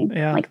trying.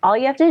 Yeah. Like, all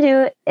you have to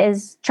do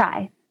is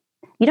try.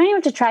 You don't even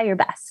have to try your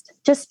best.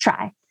 Just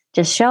try.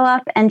 Just show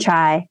up and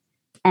try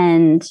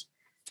and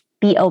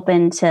be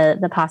open to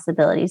the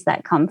possibilities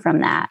that come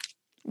from that.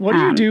 What do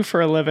you do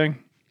for a living?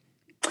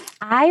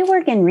 I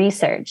work in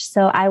research.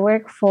 So I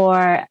work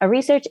for a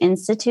research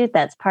institute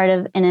that's part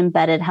of an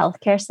embedded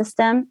healthcare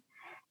system.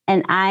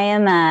 And I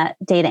am a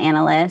data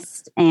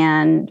analyst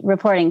and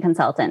reporting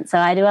consultant. So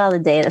I do all the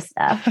data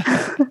stuff.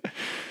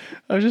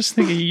 I was just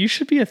thinking, you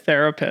should be a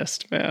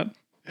therapist, man.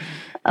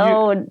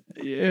 You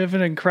have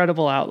an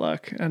incredible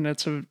outlook, and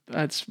it's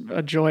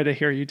a joy to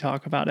hear you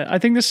talk about it. I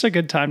think this is a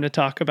good time to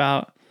talk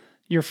about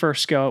your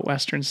first go at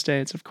Western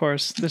States. Of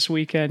course, this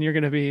weekend you're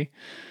going to be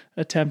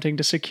attempting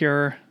to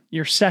secure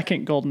your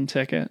second golden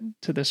ticket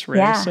to this race.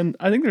 Yeah. And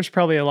I think there's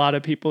probably a lot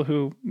of people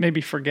who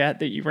maybe forget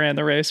that you ran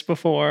the race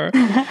before.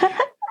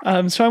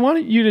 So I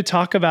wanted you to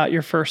talk about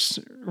your first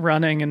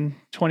running in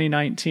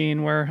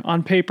 2019, where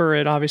on paper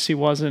it obviously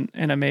wasn't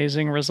an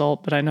amazing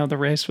result, but I know the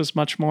race was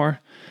much more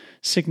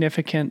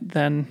significant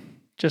than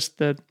just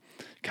the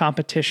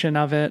competition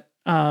of it.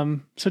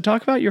 So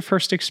talk about your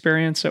first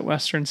experience at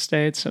Western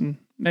States and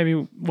maybe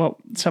what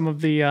some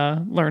of the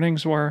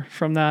learnings were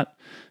from that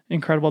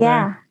incredible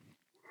day.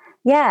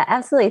 Yeah,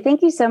 absolutely.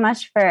 Thank you so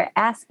much for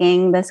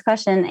asking this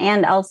question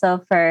and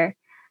also for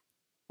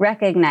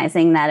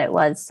recognizing that it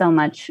was so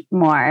much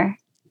more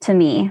to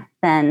me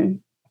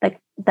than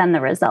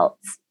the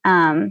results.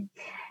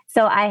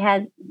 So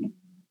I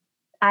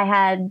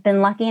had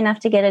been lucky enough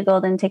to get a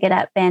golden ticket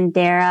at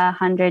Bandera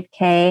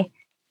 100K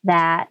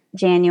that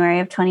January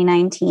of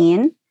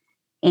 2019.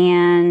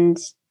 And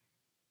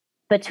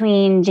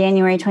between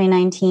January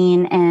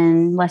 2019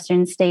 and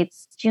Western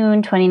States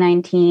June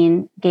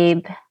 2019,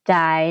 Gabe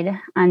died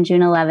on June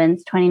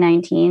 11th,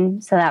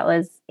 2019. So that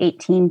was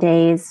 18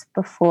 days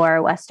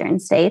before Western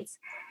States.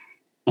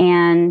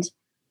 And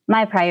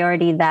my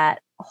priority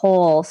that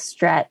whole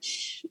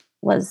stretch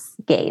was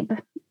Gabe.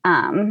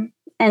 And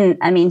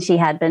I mean, she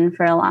had been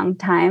for a long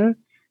time,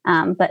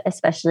 but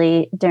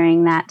especially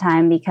during that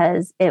time,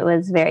 because it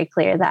was very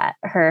clear that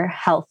her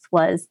health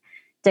was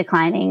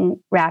declining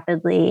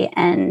rapidly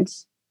and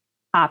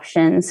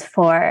options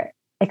for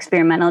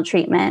experimental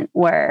treatment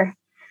were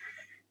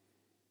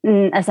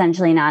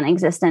essentially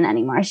non-existent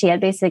anymore. She had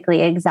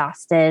basically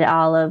exhausted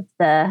all of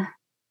the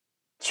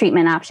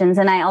treatment options.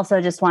 And I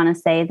also just want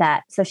to say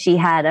that, so she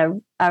had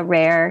a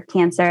rare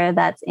cancer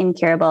that's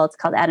incurable. It's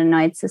called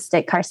adenoid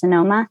cystic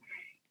carcinoma.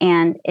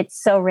 And it's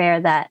so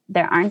rare that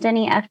there aren't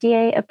any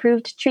FDA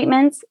approved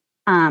treatments.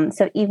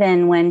 So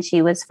even when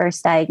she was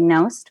first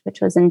diagnosed,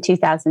 which was in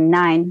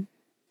 2009,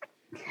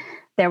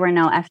 there were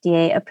no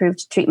FDA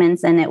approved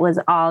treatments. And it was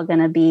all going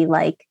to be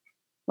like,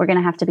 we're going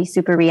to have to be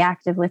super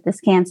reactive with this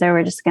cancer.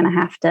 We're just going to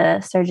have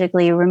to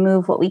surgically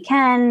remove what we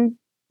can,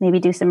 maybe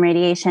do some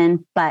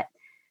radiation. But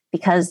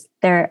because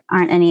there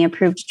aren't any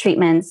approved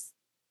treatments,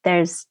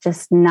 there's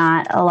just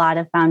not a lot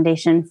of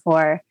foundation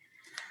for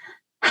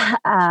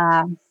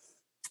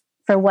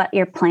what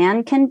your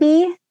plan can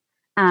be.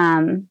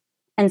 And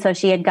so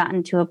she had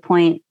gotten to a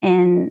point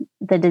in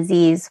the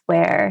disease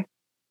where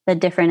the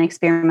different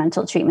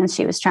experimental treatments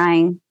she was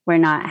trying were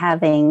not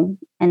having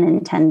an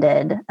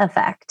intended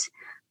effect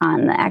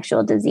on the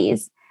actual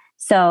disease.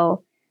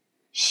 So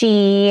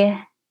she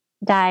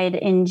died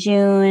in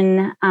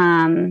June.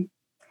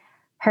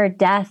 Her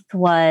death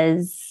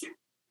was,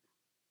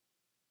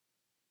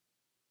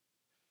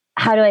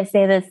 how do I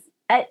say this?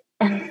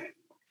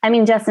 I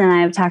mean, Justin and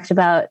I have talked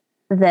about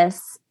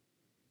this,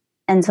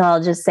 and so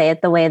I'll just say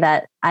it the way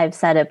that I've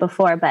said it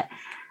before, but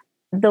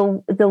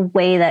the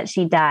way that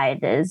she died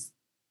is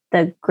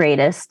the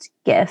greatest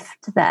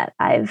gift that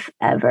I've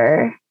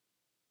ever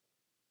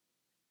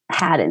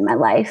had in my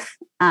life.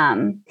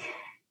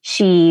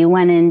 She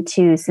went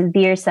into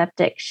severe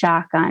septic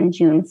shock on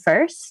June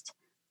 1st,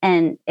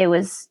 and it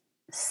was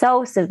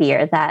so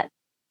severe that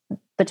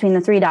between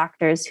the three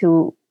doctors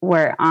who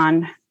were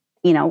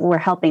were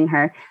helping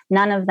her,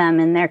 none of them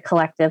in their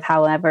collective,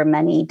 however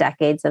many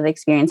decades of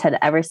experience, had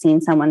ever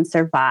seen someone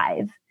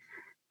survive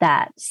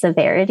that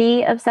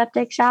severity of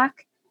septic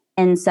shock.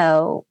 And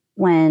so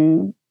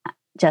when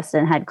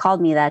Justin had called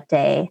me that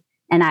day,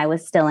 and I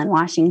was still in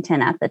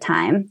Washington at the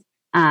time,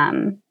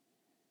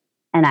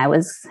 and I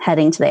was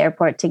heading to the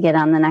airport to get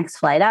on the next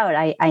flight out,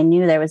 I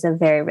knew there was a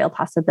very real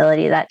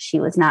possibility that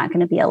she was not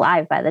going to be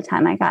alive by the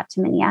time I got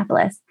to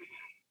Minneapolis.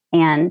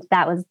 And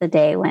that was the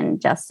day when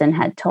Justin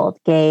had told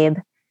Gabe,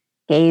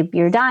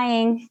 "You're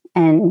dying."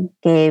 And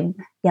Gabe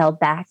yelled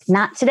back,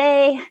 "Not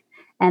today."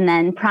 And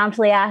then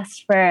promptly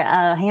asked for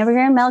a hamburger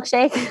and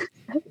milkshake.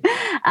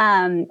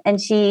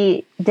 And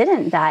she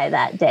didn't die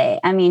that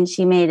day. I mean,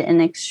 she made an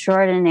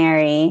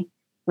extraordinary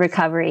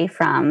recovery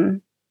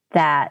from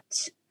that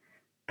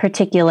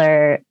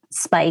particular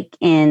spike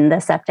in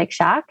the septic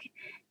shock.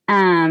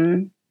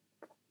 So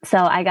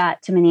I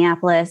got to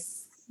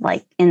Minneapolis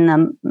like in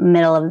the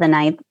middle of the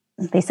night,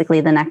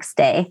 basically the next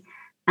day.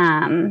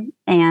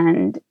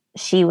 And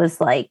she was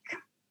like,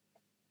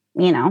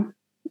 you know,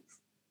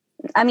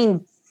 I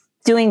mean,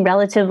 doing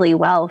relatively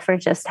well for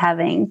just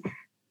having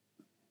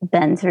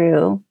been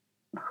through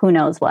who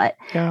knows what.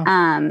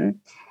 Yeah.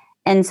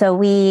 And so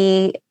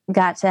we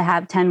got to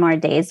have 10 more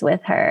days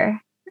with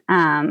her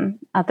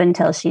up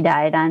until she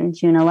died on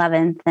June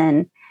 11th.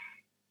 And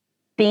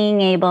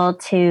being able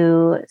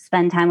to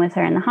spend time with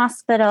her in the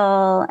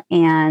hospital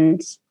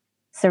and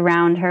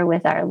surround her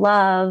with our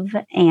love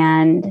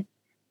and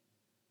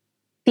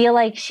feel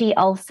like she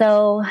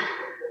also,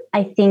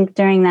 I think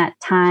during that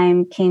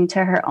time, came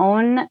to her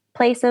own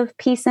place of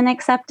peace and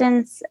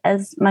acceptance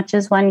as much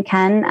as one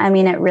can. I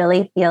mean, it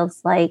really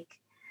feels like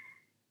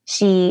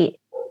she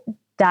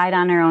died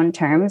on her own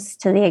terms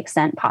to the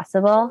extent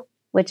possible,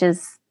 which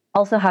is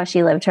also how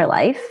she lived her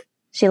life.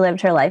 She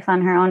lived her life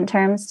on her own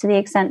terms to the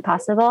extent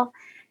possible.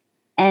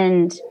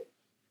 And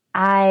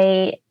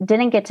I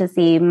didn't get to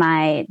see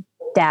my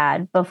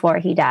dad before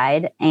he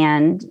died.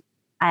 And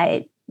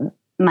my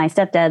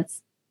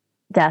stepdad's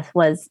death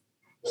was,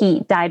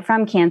 he died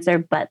from cancer,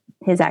 but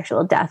his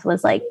actual death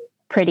was like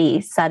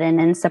pretty sudden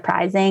and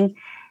surprising.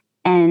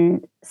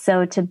 And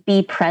so to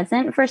be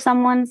present for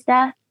someone's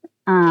death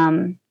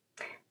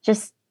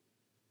just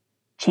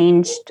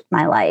changed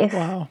my life.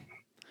 Wow.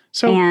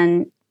 So,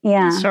 and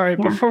sorry,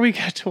 before we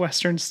get to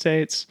Western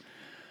States,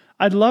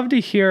 I'd love to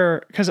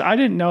hear, because I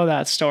didn't know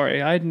that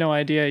story. I had no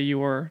idea you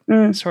were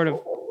sort of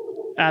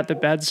at the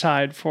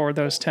bedside for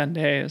those 10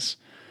 days.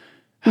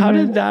 How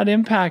did that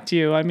impact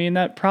you? I mean,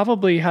 that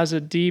probably has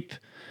it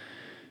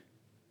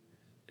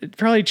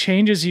probably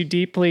changes you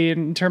deeply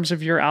in terms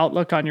of your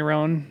outlook on your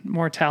own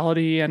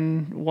mortality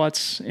and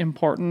what's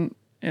important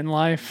in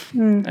life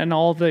and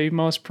all the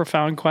most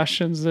profound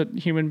questions that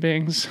human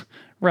beings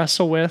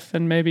wrestle with,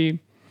 and maybe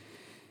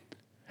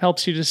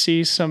helps you to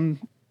see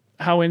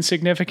how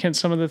insignificant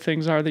some of the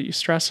things are that you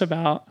stress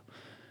about.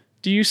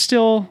 Do you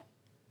still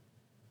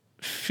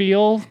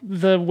feel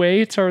the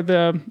weight or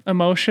the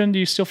emotion? Do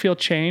you still feel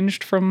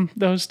changed from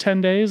those 10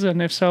 days?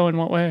 And if so, in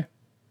what way?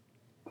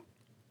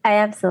 I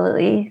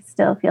absolutely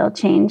still feel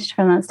changed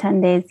from those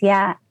 10 days.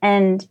 Yeah.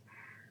 And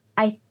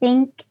I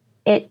think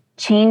it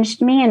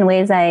changed me in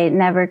ways I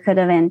never could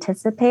have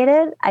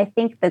anticipated. I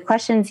think the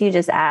questions you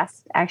just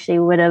asked actually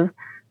would have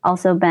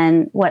also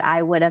been what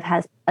I would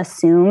have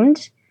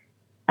assumed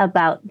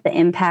about the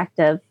impact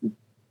of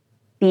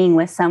being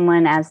with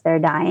someone as they're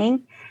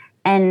dying.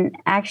 And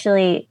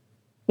actually,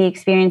 the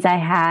experience I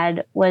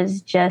had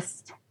was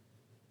just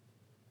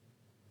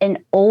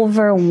an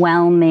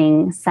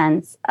overwhelming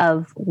sense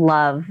of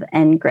love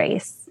and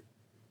grace.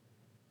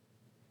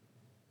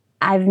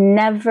 I've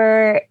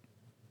never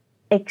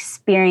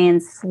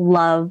experienced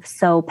love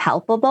so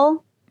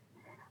palpable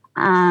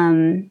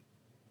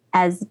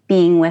as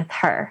being with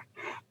her.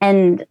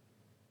 And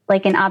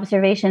like an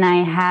observation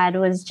I had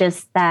was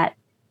just that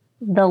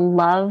the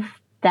love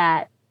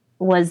that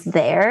was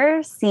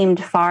there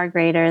seemed far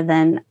greater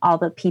than all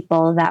the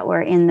people that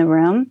were in the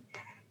room.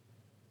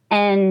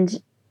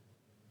 And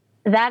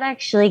that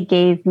actually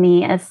gave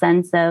me a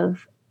sense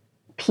of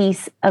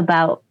peace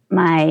about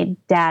my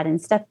dad and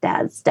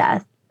stepdad's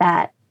death,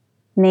 that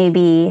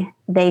maybe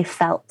they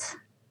felt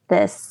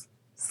this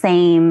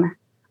same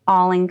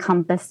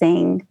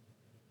all-encompassing,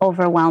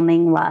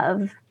 overwhelming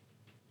love,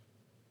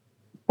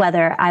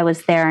 whether I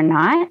was there or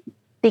not,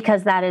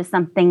 because that is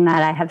something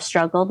that I have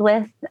struggled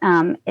with,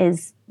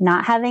 is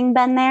not having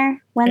been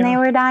there when they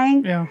were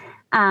dying. Yeah.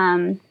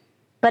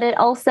 But it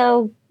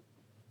also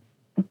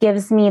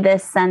gives me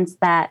this sense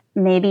that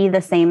maybe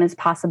the same is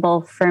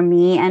possible for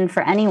me and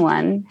for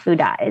anyone who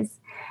dies.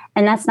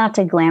 And that's not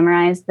to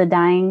glamorize the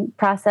dying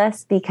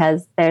process,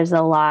 because there's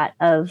a lot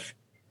of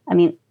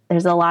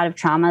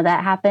trauma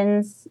that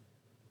happens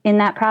in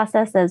that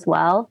process as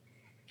well.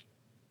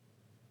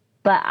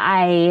 But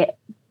I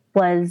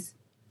was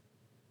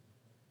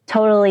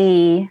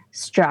totally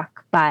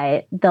struck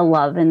by the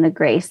love and the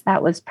grace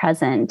that was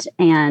present.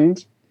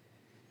 And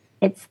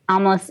it's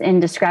almost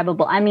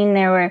indescribable. I mean,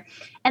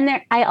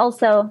 I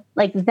also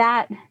like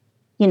that,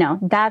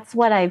 that's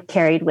what I've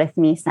carried with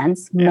me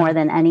since more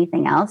than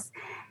anything else.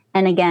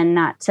 And again,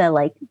 not to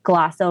like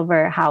gloss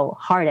over how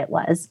hard it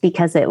was,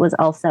 because it was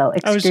also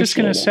excruciating. I was just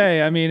going to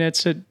say, I mean,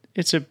 it's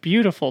a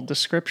beautiful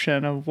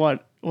description of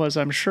what was,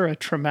 I'm sure, a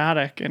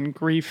traumatic and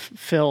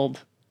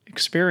grief-filled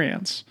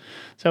experience.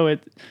 So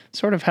it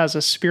sort of has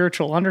a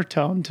spiritual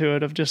undertone to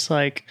it of just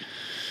like,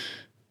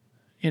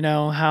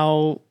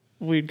 how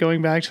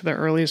going back to the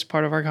earliest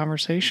part of our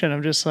conversation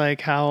of just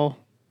like how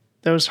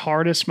those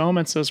hardest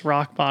moments, those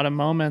rock bottom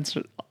moments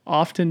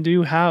often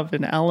do have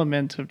an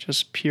element of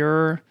just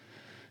pure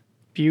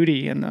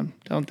beauty in them,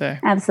 don't they?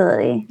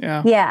 Absolutely.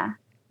 Yeah.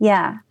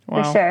 Wow.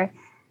 For sure.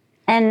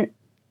 And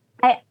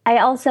I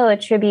also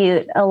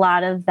attribute a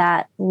lot of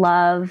that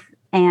love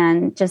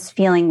and just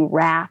feeling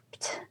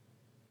wrapped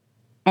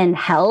and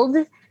held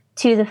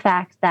to the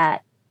fact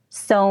that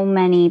so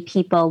many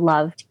people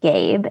loved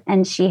Gabe,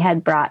 and she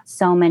had brought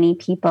so many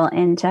people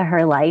into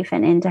her life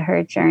and into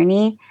her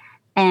journey.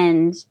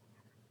 And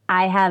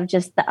I have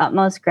just the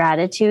utmost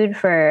gratitude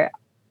for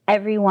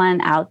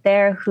everyone out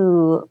there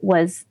who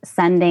was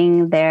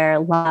sending their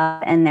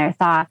love and their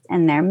thoughts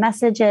and their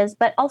messages,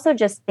 but also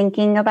just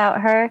thinking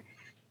about her,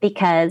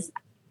 because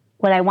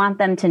what I want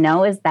them to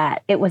know is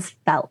that it was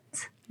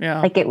felt.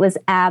 Yeah. Like, it was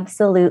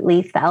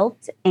absolutely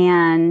felt.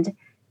 And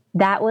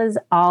that was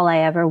all I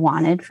ever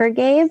wanted for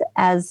Gabe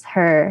as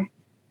her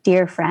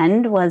dear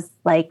friend, was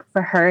like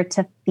for her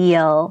to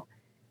feel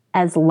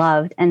as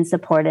loved and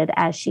supported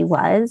as she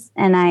was.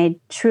 And I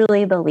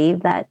truly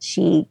believe that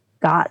she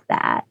got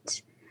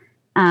that.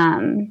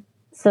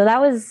 So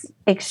that was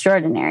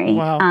extraordinary.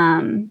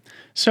 Wow.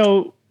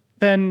 So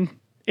then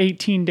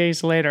 18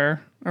 days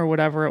later, or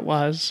whatever it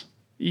was,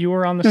 you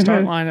were on the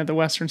start line of the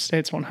Western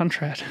States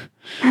 100.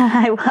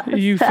 I was.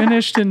 You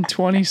finished in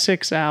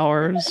 26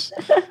 hours,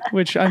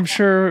 which I'm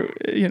sure,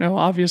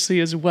 obviously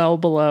is well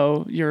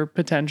below your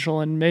potential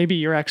and maybe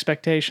your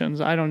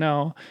expectations. I don't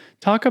know.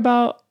 Talk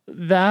about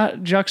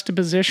that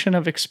juxtaposition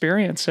of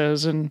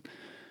experiences and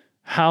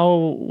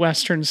how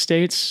Western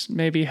States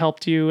maybe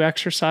helped you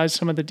exercise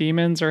some of the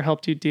demons or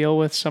helped you deal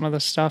with some of the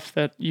stuff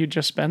that you'd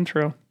just been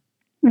through.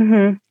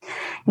 Mm-hmm.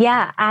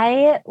 Yeah,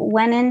 I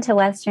went into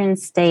Western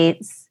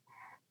States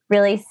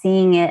really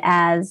seeing it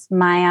as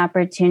my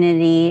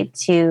opportunity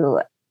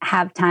to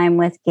have time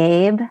with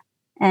Gabe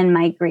and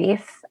my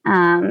grief.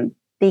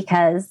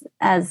 Because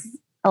as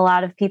a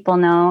lot of people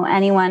know,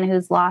 anyone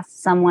who's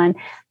lost someone,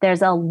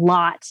 there's a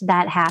lot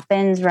that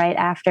happens right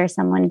after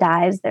someone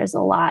dies. There's a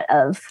lot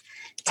of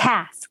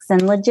tasks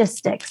and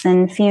logistics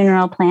and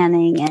funeral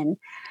planning.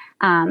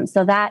 And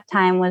so that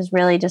time was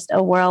really just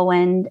a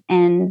whirlwind.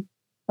 And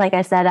like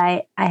I said,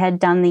 I had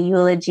done the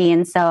eulogy.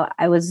 And so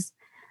I was,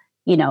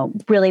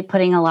 really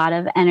putting a lot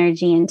of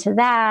energy into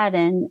that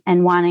and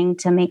wanting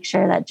to make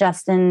sure that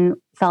Justin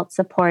felt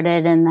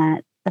supported and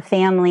that the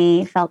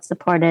family felt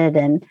supported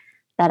and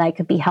that I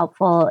could be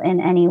helpful in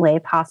any way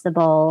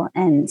possible.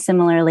 And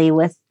similarly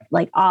with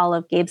like all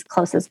of Gabe's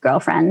closest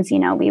girlfriends,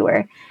 we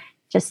were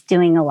just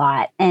doing a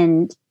lot.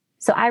 And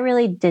so I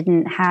really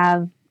didn't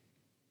have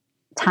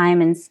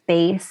time and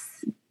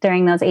space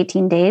during those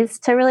 18 days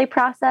to really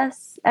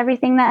process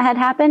everything that had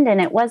happened. And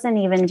it wasn't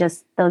even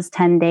just those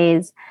 10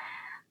 days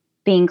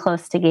being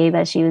close to Gabe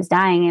as she was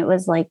dying. It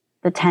was like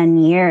the 10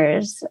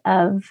 years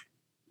of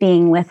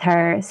being with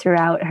her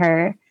throughout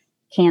her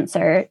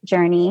cancer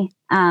journey.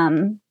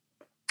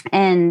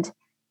 And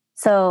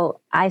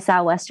so I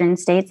saw Western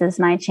States as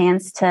my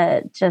chance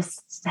to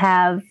just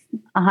have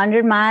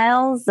 100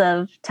 miles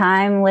of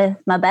time with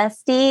my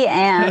bestie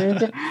and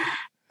start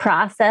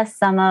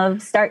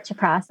to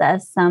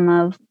process some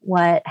of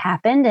what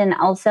happened. And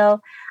also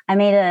I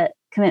made a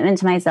commitment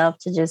to myself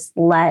to just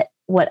let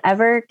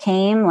whatever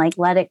came, like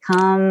let it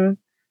come,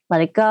 let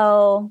it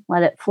go,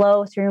 let it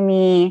flow through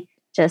me,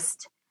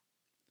 just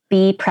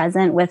be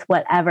present with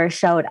whatever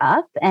showed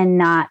up and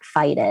not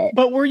fight it.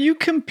 But were you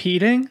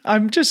competing?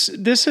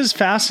 This is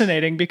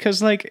fascinating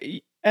because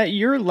like at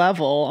your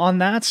level on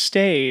that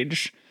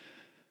stage,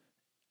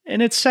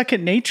 and it's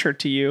second nature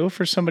to you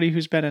for somebody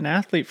who's been an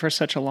athlete for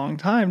such a long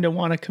time to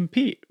want to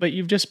compete, but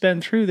you've just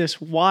been through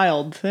this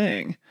wild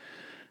thing.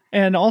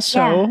 And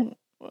also,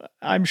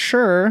 I'm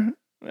sure,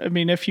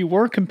 if you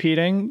were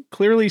competing,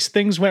 clearly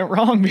things went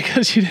wrong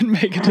because you didn't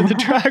make it to the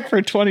track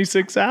for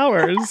 26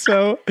 hours.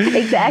 So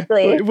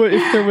exactly.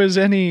 If there was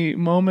any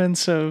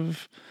moments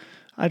of,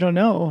 I don't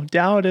know,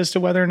 doubt as to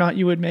whether or not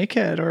you would make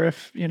it, or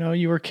if,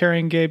 you were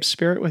carrying Gabe's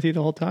spirit with you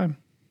the whole time.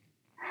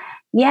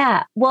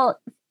 Yeah. Well,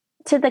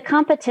 to the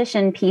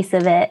competition piece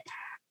of it,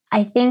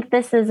 I think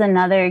this is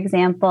another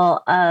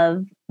example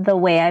of the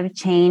way I've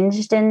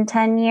changed in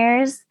 10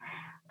 years.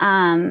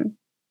 And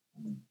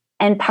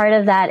part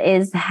of that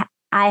is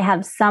I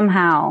have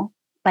somehow,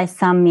 by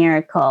some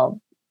miracle,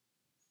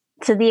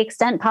 to the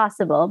extent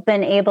possible,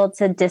 been able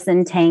to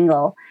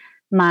disentangle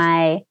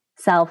my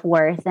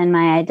self-worth and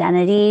my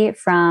identity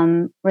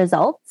from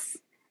results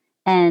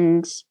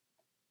and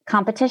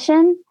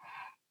competition.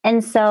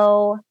 And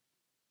so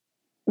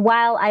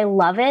while I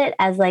love it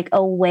as like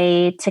a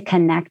way to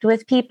connect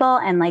with people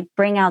and like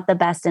bring out the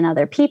best in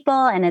other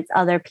people, and it's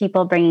other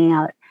people bringing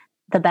out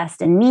the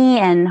best in me,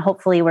 and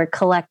hopefully we're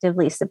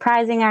collectively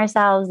surprising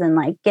ourselves and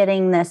like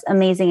getting this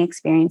amazing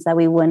experience that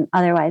we wouldn't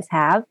otherwise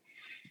have,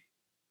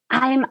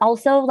 I'm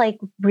also like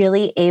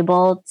really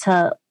able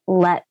to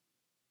let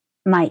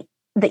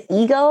the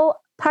ego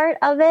part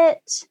of it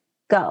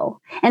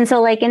go. And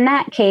so like in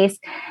that case,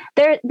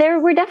 there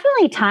were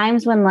definitely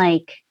times when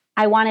like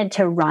I wanted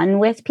to run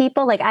with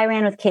people. Like I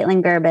ran with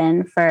Caitlin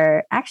Gerben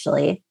for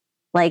actually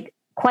like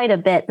quite a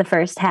bit the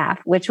first half,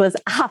 which was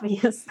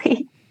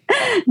obviously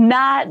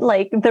not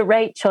like the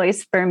right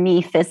choice for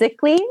me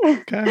physically,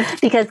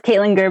 because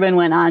Caitlin Gerben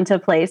went on to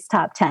place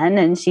top 10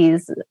 and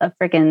she's a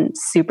freaking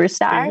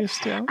superstar.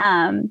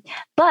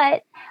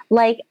 But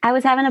like I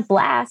was having a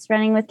blast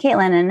running with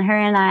Caitlin, and her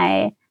and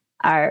I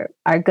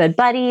are good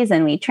buddies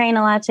and we train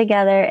a lot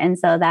together. And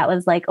so that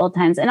was like old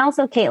times. And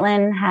also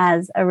Caitlin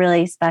has a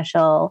really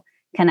special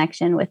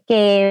connection with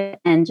Gabe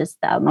and just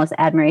the utmost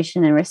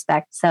admiration and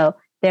respect. So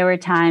there were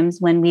times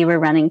when we were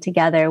running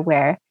together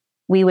where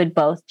we would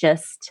both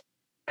just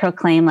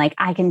proclaim like,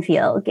 I can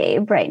feel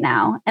Gabe right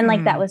now. And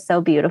like, that was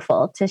so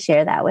beautiful to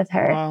share that with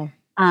her.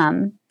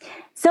 Wow.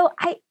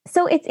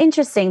 So it's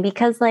interesting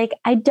because like,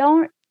 I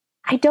don't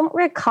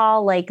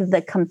recall like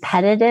the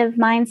competitive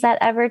mindset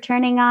ever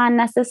turning on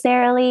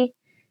necessarily.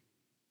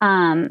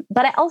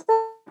 But I also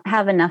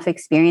have enough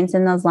experience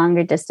in those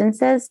longer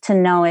distances to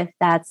know if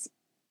that's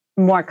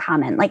more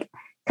common. Like,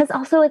 because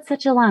also it's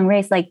such a long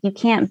race. Like you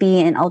can't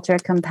be an ultra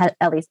competitive.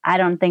 At least I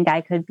don't think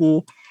I could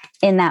be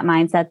in that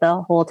mindset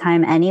the whole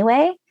time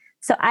anyway.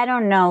 So I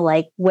don't know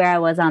like where I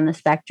was on the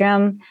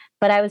spectrum,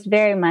 but I was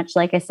very much,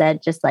 like I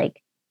said, just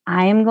like,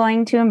 I am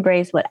going to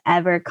embrace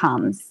whatever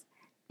comes.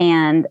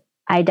 And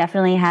I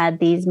definitely had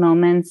these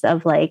moments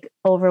of like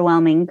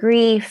overwhelming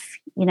grief,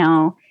 you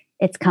know,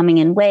 it's coming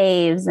in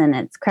waves and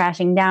it's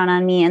crashing down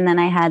on me. And then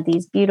I had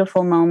these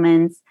beautiful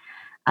moments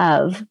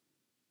of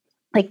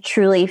like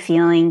truly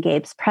feeling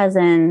Gabe's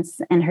presence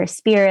and her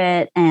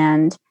spirit.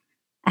 And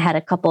I had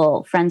a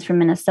couple friends from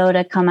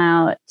Minnesota come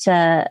out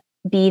to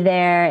be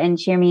there and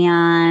cheer me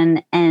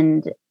on.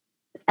 And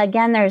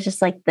again, there's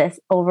just like this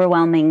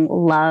overwhelming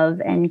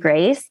love and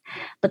grace.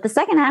 But the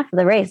second half of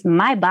the race,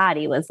 my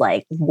body was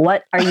like,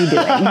 what are you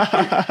doing?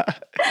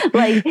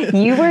 Like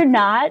you were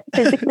not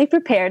physically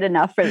prepared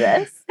enough for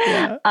this,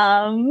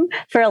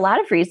 for a lot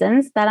of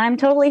reasons that I'm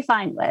totally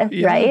fine with.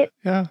 Right.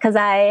 Yeah. Cause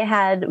I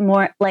had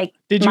more like,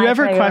 did you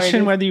ever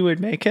question whether you would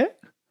make it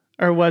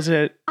or was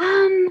it?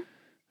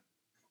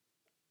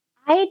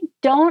 I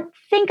don't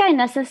think I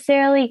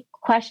necessarily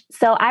questioned.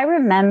 So I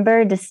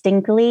remember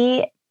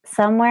distinctly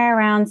somewhere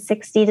around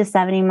 60 to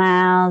 70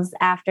 miles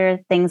after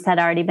things had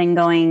already been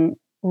going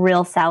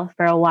real south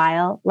for a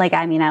while. Like,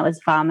 I mean, I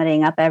was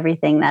vomiting up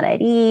everything that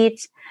I'd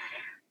eat.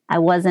 I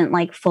wasn't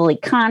like fully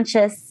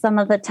conscious some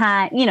of the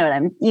time. You know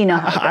what you know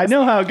how it goes. I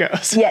know how it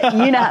goes. Yeah,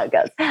 you know how it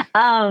goes.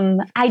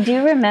 I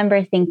do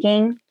remember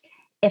thinking,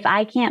 if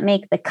I can't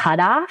make the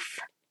cutoff,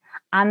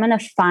 I'm going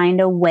to find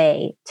a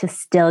way to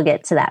still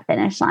get to that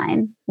finish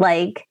line.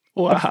 Like,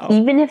 wow.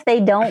 Even if they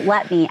don't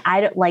let me,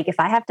 I don't like if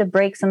I have to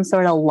break some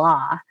sort of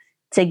law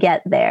to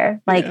get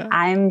there, like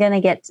I'm going to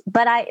get,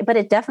 but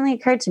it definitely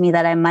occurred to me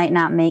that I might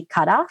not make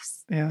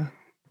cutoffs. Yeah.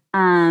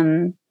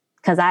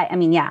 Cause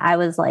I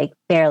was like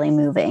barely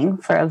moving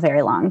for a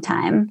very long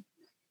time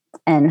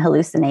and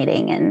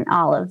hallucinating and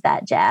all of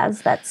that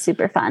jazz. That's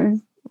super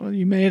fun. Well,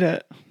 you made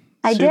it.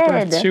 I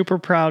did. Super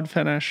proud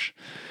finish.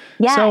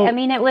 Yeah. So, I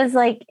mean, it was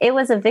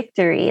a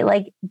victory,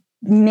 like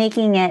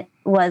making it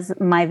was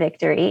my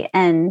victory.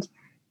 And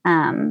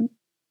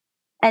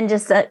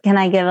just, can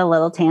I give a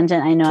little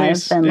tangent? I know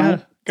please, I've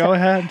been go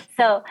ahead.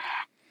 So,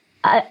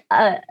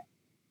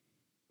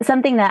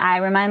 something that I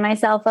remind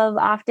myself of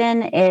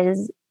often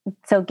is,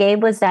 so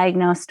Gabe was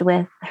diagnosed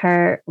with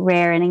her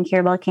rare and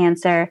incurable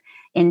cancer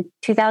in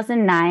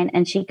 2009,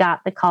 and she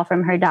got the call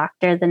from her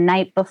doctor the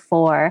night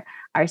before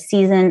our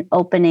season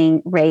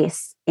opening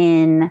race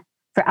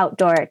for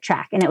outdoor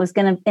track. And it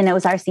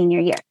was our senior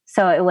year.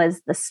 So it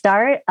was the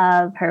start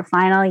of her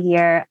final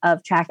year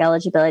of track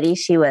eligibility.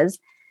 She was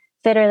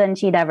fitter than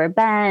she'd ever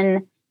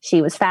been.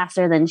 She was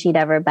faster than she'd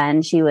ever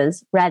been. She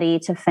was ready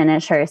to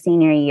finish her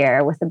senior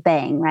year with a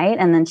bang, right?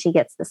 And then she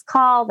gets this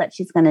call that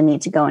she's going to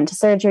need to go into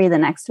surgery the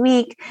next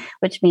week,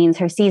 which means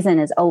her season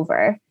is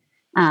over.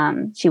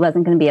 She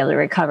wasn't going to be able to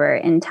recover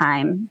in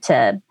time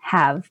to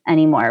have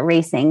any more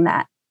racing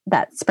that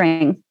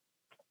spring.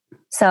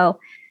 So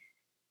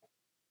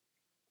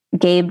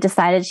Gabe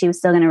decided she was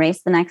still going to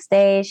race the next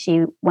day.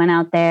 She went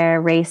out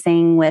there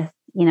racing with,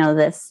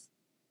 this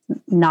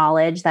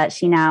knowledge that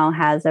she now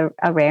has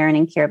a rare and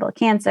incurable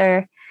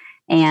cancer.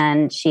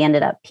 And she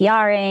ended up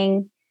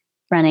PRing,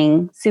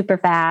 running super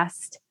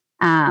fast,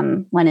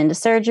 went into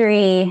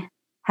surgery,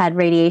 had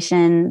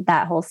radiation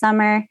that whole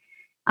summer,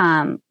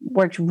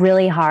 worked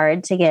really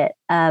hard to get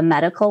a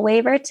medical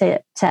waiver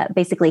to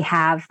basically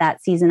have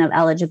that season of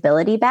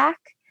eligibility back.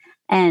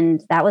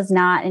 And that was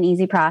not an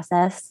easy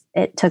process.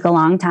 It took a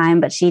long time,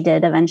 but she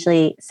did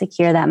eventually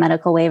secure that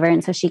medical waiver.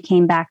 And so she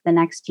came back the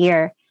next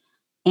year.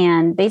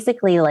 And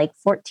basically, like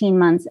 14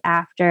 months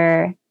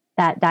after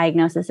that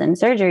diagnosis and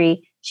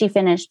surgery, she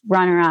finished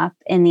runner-up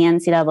in the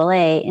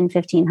NCAA in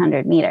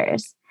 1,500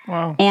 meters.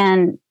 Wow.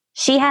 And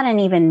she hadn't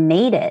even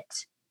made it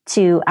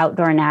to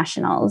outdoor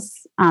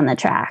nationals on the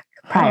track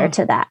prior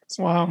to that.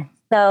 Wow.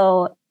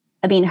 So,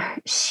 I mean,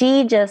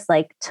 she just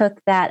like took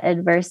that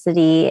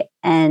adversity,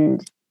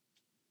 and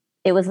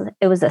it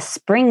was a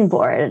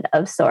springboard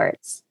of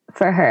sorts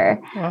for her,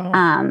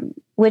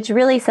 which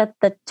really set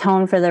the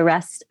tone for the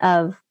rest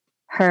of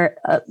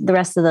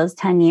those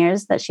 10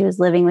 years that she was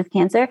living with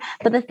cancer.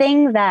 But the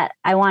thing that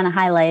I want to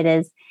highlight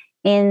is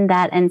in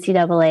that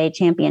NCAA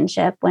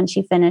championship, when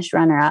she finished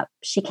runner-up,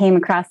 she came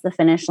across the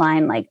finish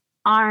line, like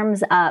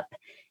arms up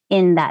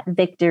in that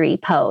victory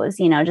pose,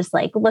 just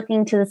like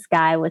looking to the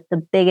sky with the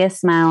biggest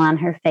smile on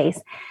her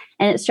face.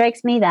 And it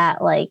strikes me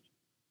that like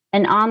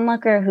an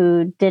onlooker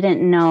who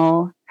didn't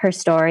know her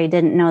story,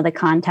 didn't know the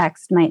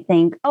context, might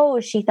think,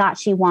 oh, she thought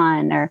she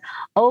won, or,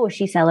 oh,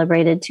 she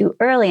celebrated too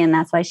early and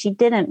that's why she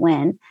didn't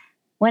win.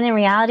 When in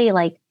reality,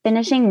 like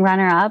finishing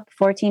runner-up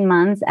 14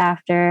 months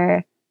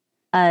after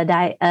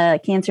a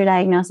cancer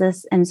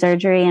diagnosis and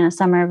surgery and a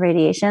summer of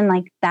radiation,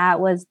 like that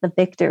was the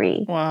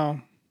victory. Wow.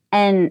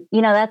 And,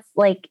 that's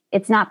like,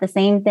 it's not the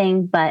same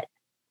thing, but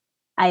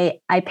I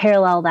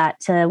parallel that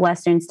to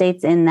Western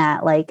states in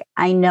that, like,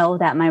 I know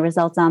that my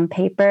results on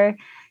paper,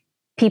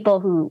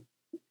 people who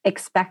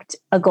expect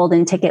a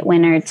golden ticket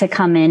winner to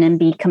come in and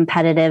be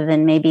competitive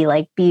and maybe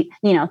like be,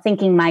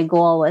 thinking my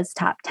goal was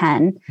top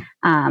 10.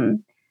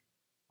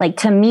 Like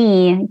to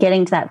me,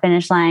 getting to that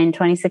finish line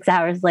 26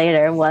 hours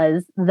later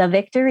was the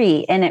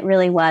victory. And it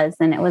really was.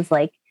 And it was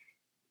like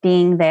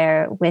being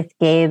there with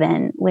Gabe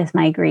and with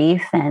my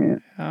grief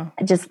and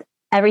just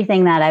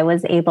everything that I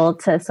was able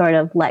to sort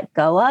of let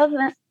go of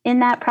in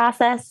that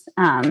process.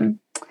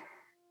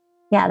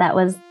 That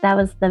was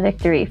the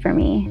victory for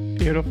me.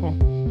 Beautiful.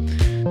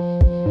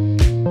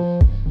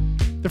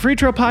 The Free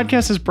Trail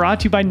Podcast is brought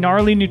to you by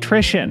Gnarly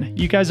Nutrition.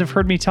 You guys have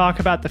heard me talk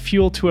about the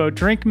Fuel 2.0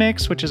 drink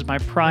mix, which is my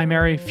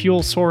primary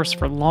fuel source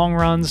for long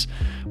runs,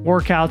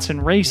 workouts,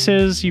 and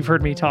races. You've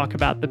heard me talk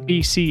about the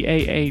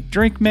BCAA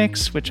drink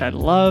mix, which I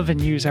love and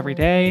use every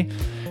day.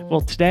 Well,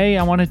 today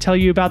I want to tell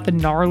you about the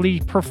Gnarly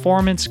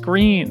Performance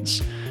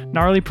Greens.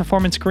 Gnarly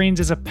Performance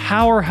Greens is a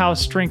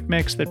powerhouse drink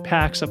mix that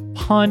packs a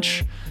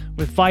punch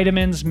with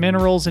vitamins,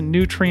 minerals, and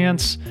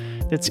nutrients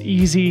that's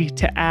easy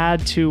to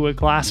add to a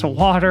glass of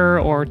water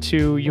or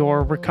to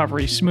your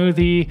recovery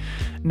smoothie.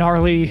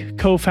 Gnarly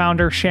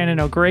co-founder Shannon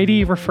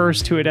O'Grady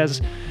refers to it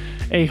as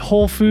a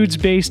whole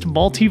foods-based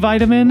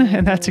multivitamin,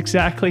 and that's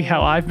exactly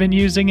how I've been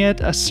using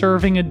it, a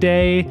serving a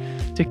day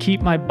to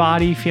keep my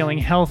body feeling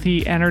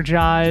healthy,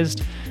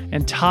 energized,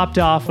 and topped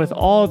off with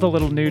all the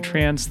little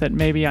nutrients that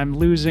maybe I'm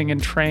losing in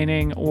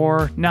training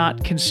or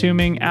not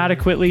consuming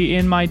adequately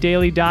in my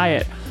daily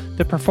diet.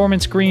 The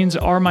Performance Greens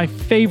are my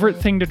favorite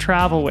thing to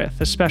travel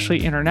with,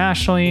 especially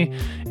internationally.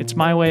 It's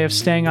my way of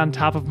staying on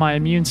top of my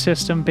immune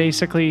system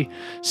basically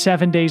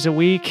 7 days a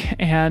week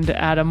and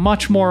at a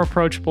much more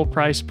approachable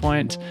price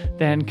point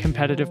than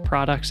competitive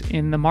products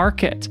in the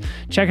market.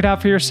 Check it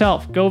out for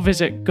yourself. Go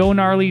visit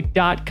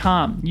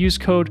gonarly.com. Use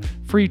code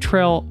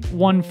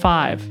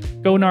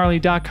FreeTrail15.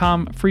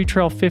 Gonarly.com,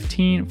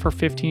 FreeTrail15 for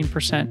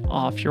 15%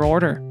 off your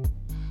order.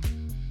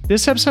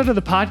 This episode of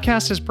the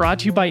podcast is brought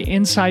to you by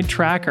Inside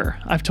Tracker.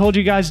 I've told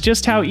you guys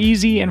just how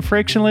easy and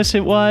frictionless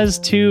it was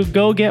to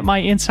go get my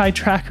Inside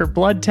Tracker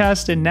blood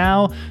test, and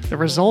now the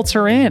results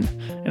are in.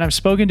 And I've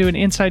spoken to an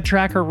Inside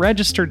Tracker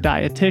registered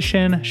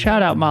dietitian,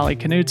 shout out Molly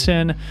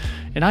Knutson,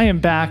 and I am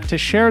back to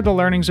share the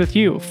learnings with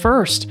you.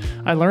 First,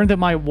 I learned that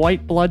my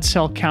white blood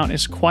cell count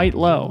is quite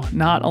low,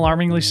 not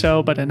alarmingly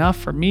so, but enough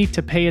for me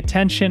to pay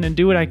attention and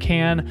do what I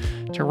can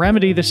to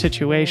remedy the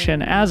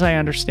situation. As I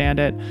understand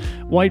it,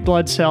 white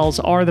blood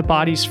cells are the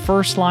body's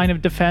first line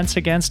of defense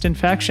against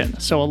infection,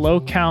 so a low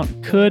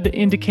count could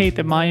indicate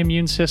that my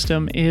immune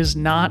system is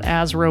not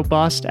as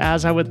robust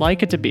as I would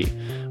like it to be,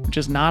 which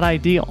is not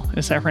ideal.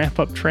 As I ramp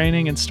up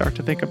training and start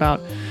to think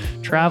about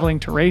traveling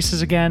to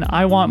races again,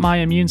 I want my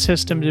immune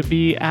system to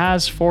be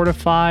as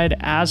fortified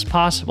as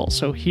possible.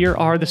 So here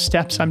are the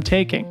steps I'm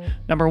taking.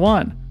 Number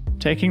one,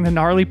 taking the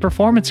Gnarly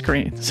Performance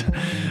Greens,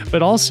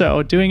 but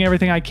also doing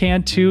everything I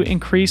can to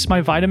increase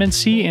my vitamin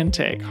C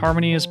intake.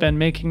 Harmony has been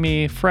making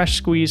me fresh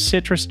squeezed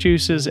citrus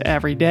juices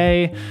every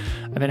day.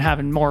 I've been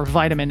having more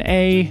vitamin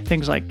A,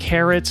 things like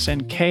carrots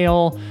and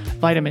kale,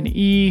 vitamin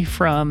E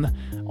from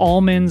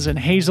almonds and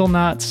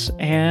hazelnuts,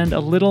 and a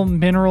little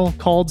mineral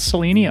called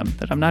selenium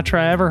that I'm not sure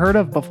I ever heard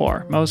of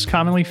before, most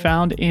commonly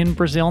found in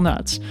Brazil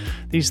nuts.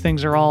 These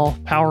things are all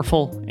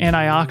powerful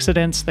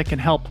antioxidants that can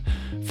help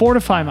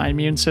fortify my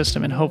immune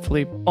system and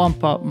hopefully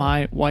bump up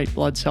my white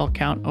blood cell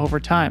count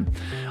over time.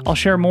 I'll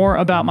share more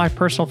about my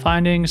personal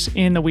findings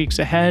in the weeks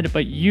ahead,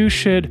 but you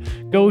should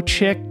go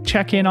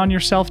check in on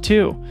yourself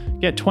too.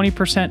 Get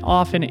 20%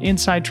 off an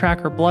Inside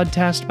Tracker blood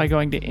test by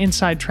going to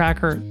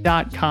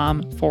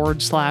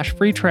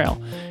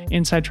insidetracker.com/freetrail.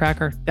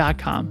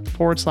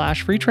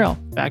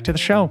 Insidetracker.com/freetrail. Back to the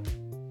show.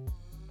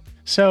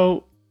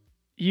 So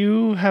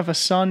you have a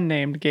son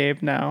named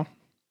Gabe now.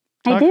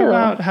 Talk I do.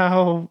 about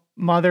how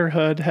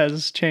motherhood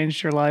has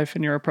changed your life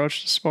and your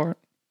approach to sport.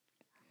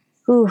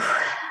 Oh,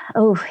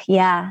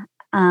 yeah.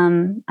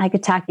 I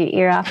could talk your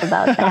ear off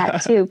about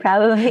that too,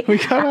 probably. We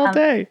got all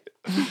day.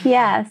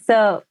 Yeah.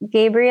 So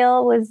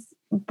Gabriel was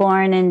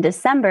born in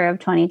December of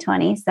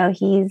 2020. So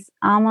he's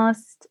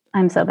almost,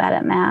 I'm so bad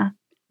at math.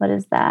 What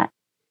is that?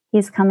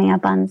 He's coming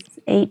up on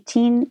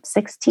 17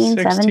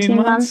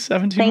 months.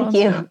 17 Thank months.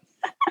 you.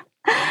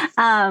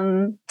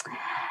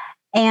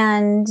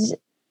 And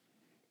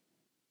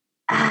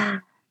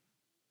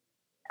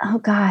oh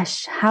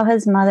gosh, how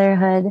has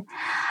motherhood?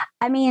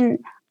 I mean,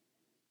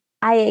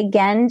 I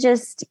again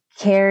just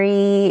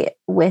carry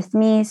with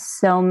me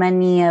so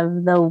many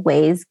of the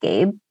ways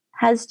Gabe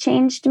has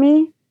changed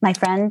me. My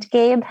friend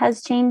Gabe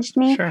has changed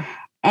me. Sure.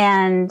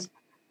 And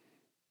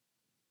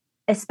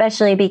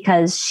especially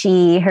because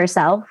she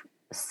herself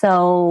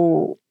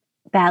so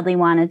badly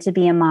wanted to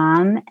be a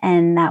mom.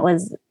 And that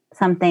was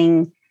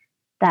something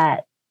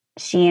that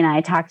she and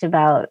I talked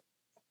about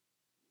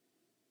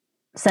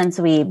since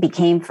we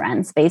became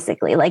friends,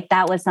 basically. Like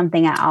that was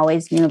something I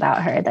always knew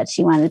about her, that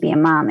she wanted to be a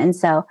mom. And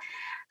so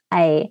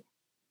I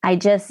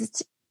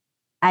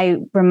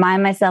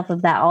remind myself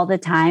of that all the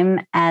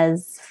time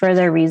as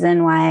further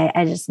reason why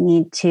I just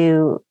need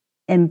to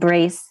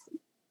embrace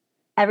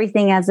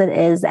everything as it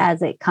is,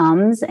 as it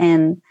comes,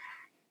 and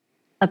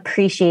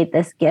appreciate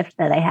this gift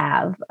that I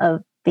have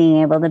of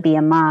being able to be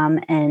a mom.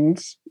 And,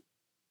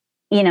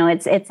 you know,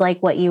 it's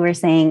like what you were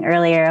saying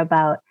earlier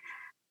about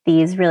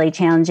these really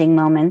challenging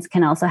moments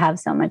can also have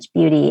so much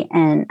beauty.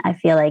 And I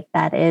feel like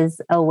that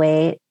is a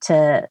way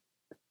to,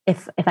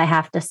 if I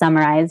have to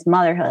summarize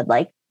motherhood,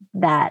 like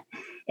that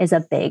is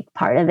a big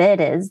part of it,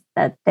 is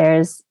that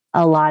there's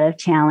a lot of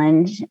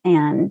challenge,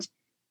 and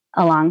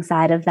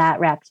alongside of that,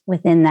 wrapped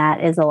within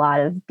that, is a lot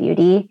of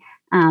beauty.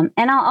 And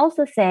I'll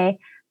also say,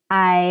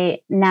 I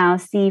now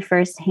see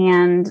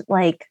firsthand,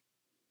 like,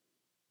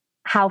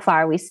 how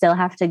far we still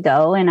have to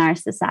go in our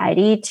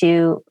society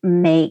to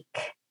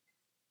make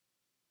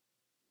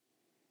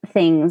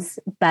things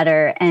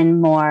better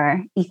and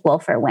more equal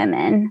for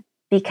women,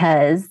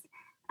 because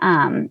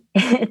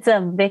it's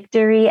a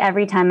victory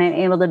every time I'm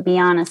able to be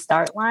on a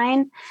start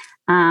line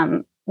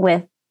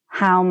with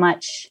how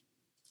much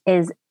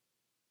is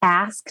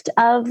asked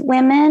of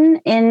women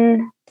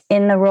in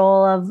the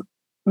role of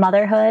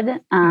motherhood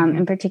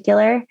in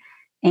particular,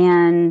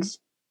 and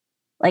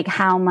like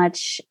how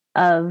much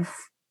of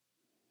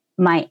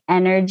my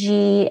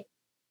energy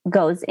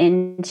goes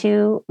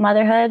into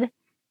motherhood,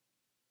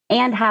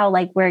 and how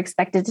like we're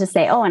expected to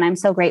say, oh, and I'm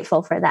so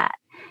grateful for that.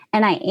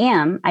 And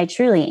I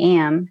truly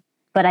am,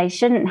 but I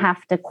shouldn't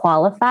have to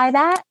qualify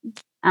that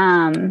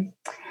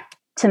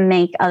to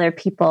make other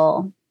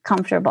people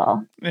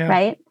comfortable. Yeah.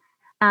 Right.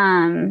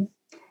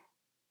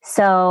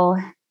 So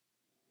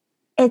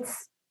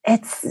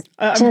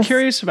I'm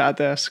curious about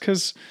this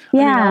because I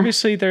mean,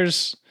 obviously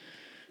there's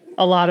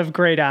a lot of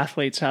great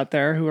athletes out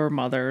there who are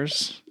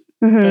mothers.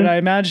 But I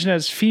imagine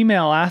as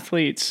female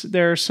athletes,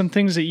 there are some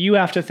things that you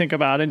have to think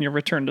about in your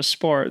return to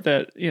sport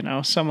that, you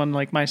know, someone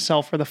like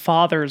myself or the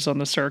fathers on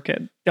the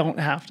circuit don't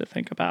have to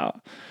think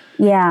about.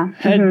 Yeah.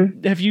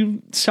 Have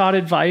you sought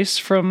advice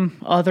from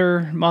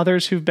other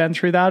mothers who've been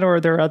through that, or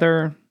are there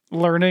other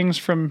learnings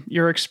from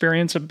your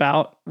experience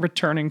about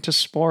returning to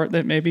sport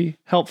that may be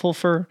helpful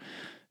for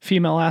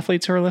female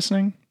athletes who are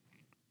listening?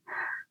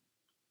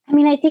 I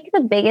mean, I think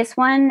the biggest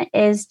one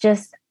is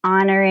just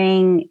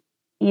honoring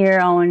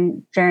your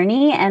own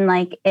journey, and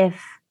like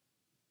if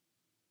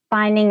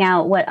finding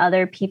out what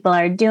other people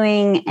are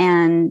doing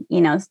and,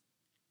 you know,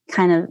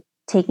 kind of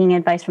taking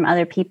advice from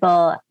other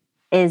people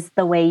is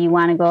the way you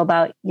want to go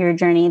about your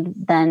journey,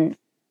 then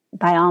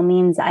by all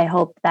means, I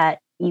hope that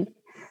you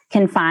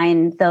can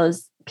find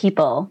those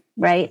people,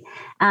 right?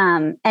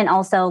 And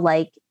also,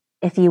 like,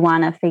 if you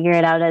want to figure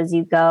it out as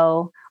you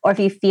go, or if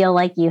you feel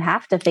like you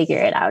have to figure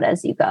it out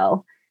as you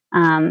go,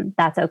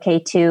 that's okay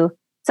too.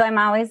 So I'm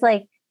always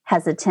like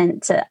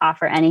hesitant to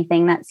offer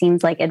anything that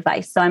seems like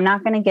advice. So I'm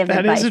not going to give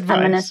advice. That is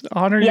advice.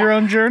 Honor your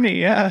own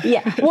journey. Yeah.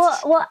 Yeah.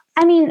 Well,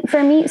 I mean,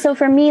 for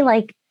me,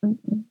 like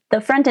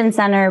the front and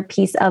center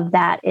piece of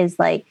that is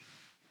like,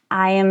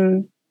 I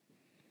am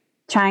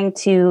trying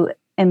to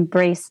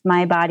embrace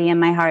my body and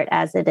my heart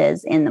as it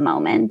is in the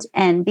moment.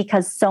 And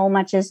because so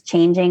much is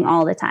changing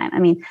all the time. I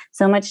mean,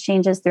 so much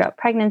changes throughout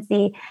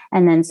pregnancy,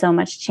 and then so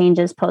much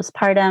changes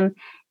postpartum.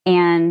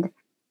 And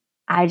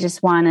I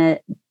just want to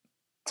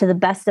the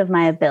best of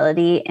my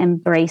ability,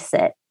 embrace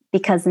it,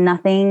 because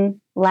nothing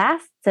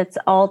lasts. It's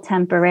all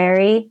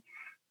temporary.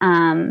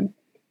 And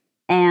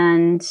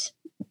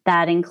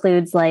that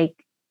includes like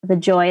the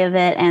joy of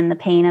it and the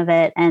pain of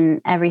it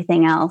and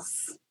everything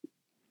else.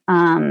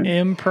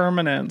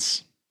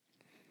 Impermanence.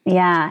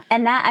 Yeah.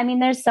 And that, I mean,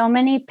 there's so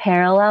many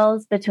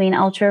parallels between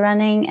ultra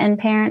running and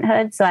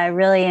parenthood. So I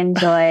really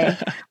enjoy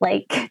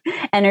like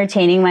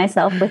entertaining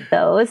myself with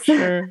those.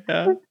 Sure.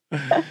 Yeah.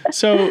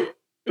 So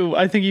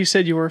I think you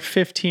said you were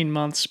 15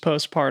 months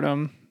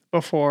postpartum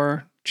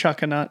before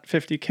Chuck a Nut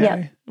 50K,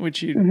 yep.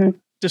 Which you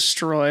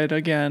destroyed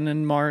again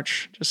in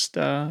March, just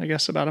I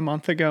guess about a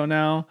month ago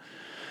now.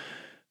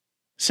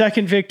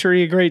 Second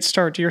victory, a great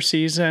start to your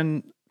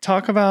season.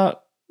 Talk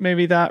about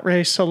maybe that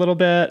race a little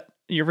bit,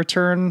 your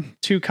return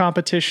to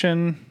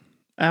competition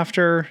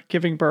after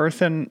giving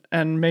birth, and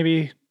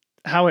maybe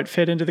how it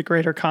fit into the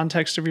greater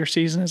context of your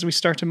season as we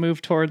start to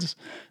move towards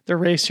the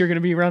race you're going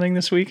to be running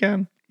this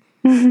weekend.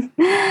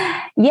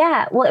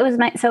 Yeah, well, it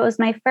was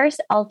my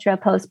first ultra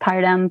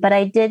postpartum, but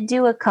I did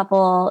do a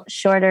couple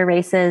shorter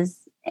races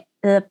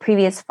the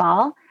previous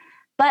fall.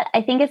 But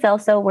I think it's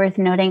also worth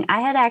noting,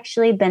 I had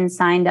actually been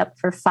signed up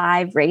for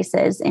 5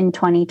 races in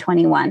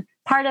 2021.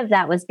 Part of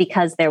that was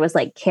because there was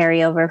like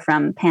carryover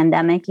from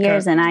pandemic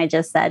years. Okay. And I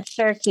just said,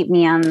 sure, keep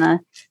me on the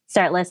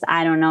start list.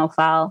 I don't know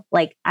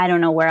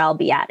where I'll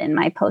be at in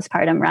my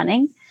postpartum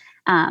running.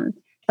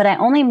 But I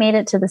only made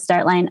it to the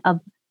start line of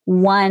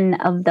one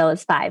of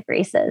those 5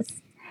 races.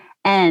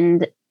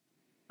 And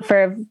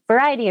for a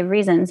variety of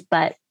reasons,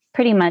 but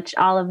pretty much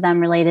all of them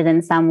related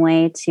in some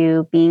way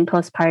to being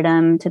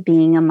postpartum, to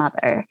being a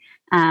mother.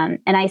 And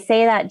I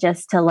say that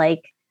just to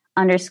like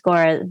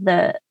underscore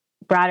the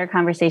broader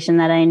conversation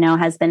that I know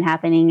has been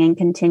happening and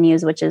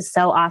continues, which is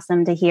so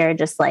awesome to hear,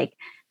 just like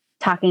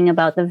talking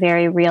about the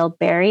very real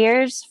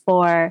barriers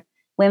for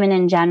women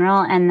in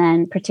general, and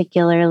then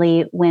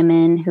particularly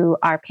women who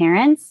are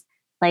parents,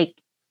 like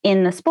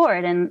in the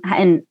sport, and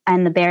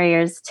the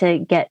barriers to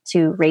get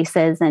to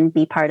races and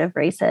be part of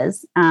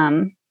races.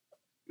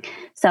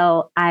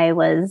 So I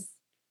was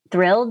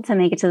thrilled to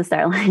make it to the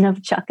start line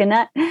of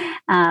Chuckanut.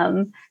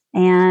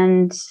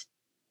 And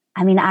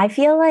I mean, I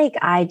feel like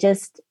I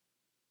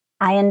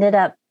ended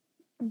up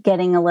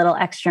getting a little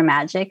extra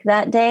magic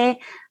that day.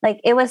 Like,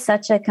 it was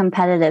such a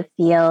competitive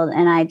field,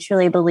 and I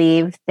truly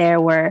believe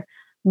there were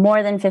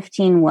more than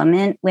 15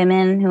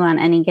 women who on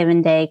any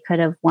given day could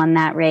have won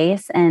that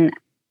race. And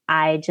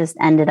I just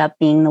ended up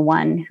being the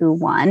one who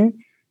won.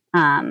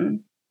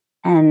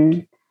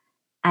 And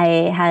I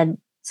had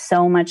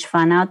so much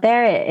fun out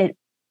there. It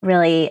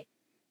really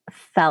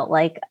felt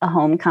like a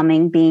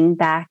homecoming being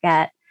back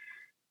at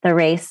the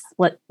race.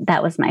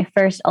 That was my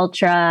first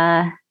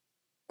ultra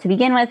to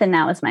begin with, and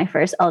that was my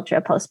first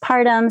ultra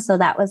postpartum. So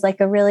that was like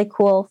a really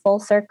cool full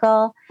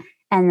circle.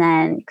 And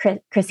then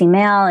Chrissy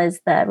Mail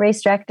is the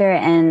race director,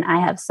 and I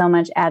have so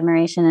much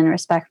admiration and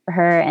respect for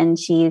her. And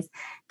she's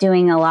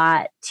doing a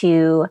lot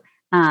to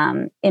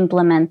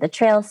implement the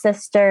Trail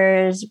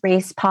Sisters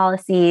race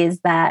policies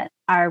that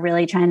are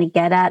really trying to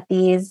get at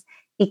these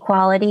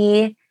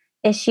equality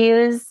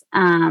issues.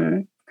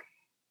 And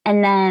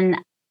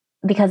then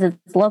because it's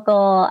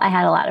local, I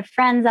had a lot of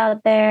friends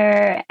out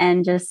there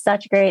and just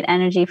such great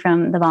energy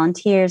from the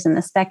volunteers and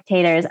the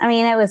spectators. I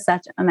mean, it was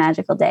such a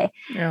magical day.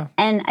 Yeah.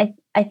 And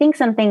I think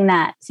something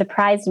that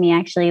surprised me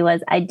actually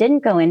was I didn't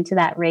go into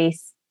that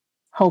race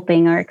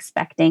hoping or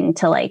expecting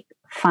to like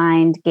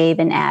find Gabe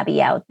and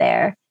Abby out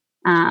there.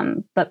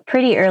 But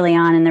pretty early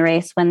on in the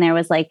race, when there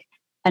was like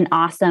an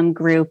awesome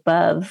group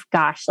of,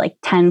 like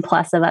 10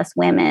 plus of us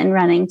women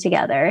running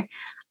together,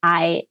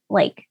 I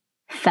like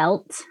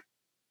felt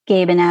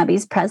Gabe and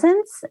Abby's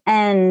presence.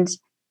 And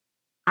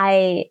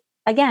I,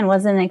 again,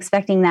 wasn't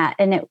expecting that.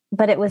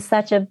 But it was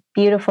such a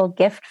beautiful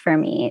gift for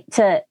me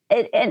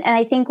and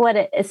I think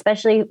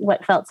especially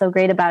what felt so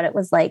great about it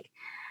was like,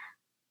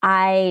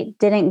 I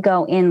didn't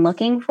go in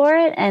looking for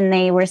it, and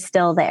they were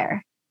still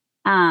there.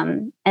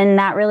 And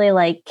that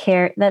really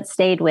that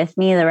stayed with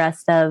me the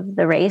rest of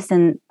the race.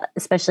 And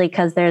especially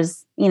because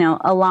there's,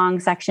 a long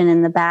section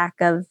in the back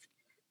of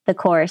the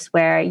course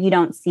where you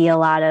don't see a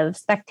lot of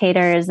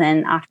spectators,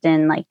 and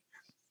often like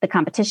the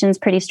competition's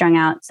pretty strung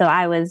out. So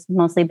I was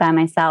mostly by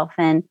myself,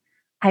 and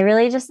I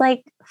really just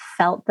like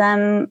felt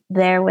them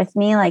there with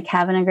me, like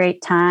having a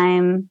great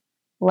time,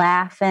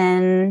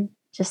 laughing,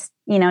 just,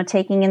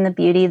 taking in the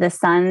beauty. The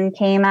sun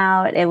came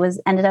out. It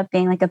ended up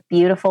being like a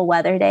beautiful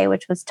weather day,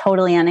 which was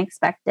totally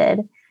unexpected.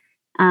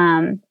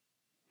 And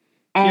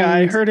yeah,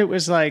 I heard it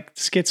was like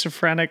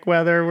schizophrenic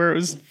weather where it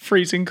was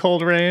freezing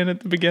cold rain at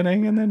the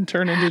beginning and then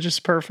turned into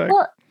just perfect.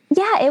 Well,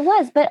 yeah, it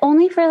was, but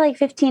only for like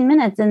 15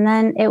 minutes. And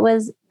then it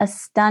was a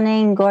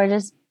stunning,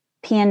 gorgeous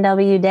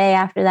PNW day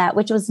after that,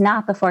 which was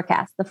not the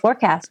forecast. The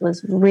forecast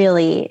was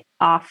really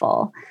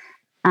awful.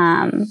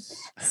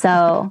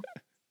 So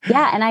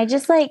yeah. And I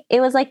just it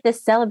was like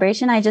this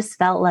celebration. I just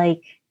felt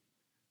like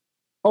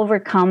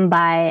overcome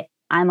by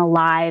I'm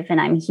alive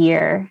and I'm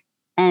here.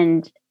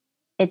 And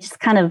it just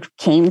kind of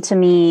came to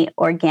me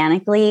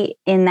organically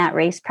in that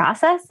race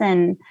process.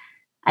 And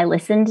I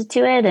listened to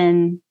it,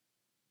 and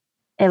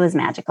it was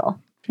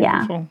magical.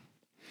 Beautiful.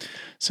 Yeah.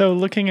 So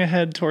looking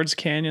ahead towards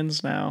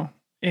canyons now,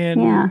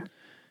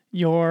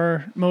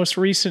 your most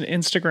recent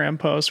Instagram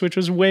post, which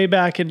was way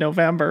back in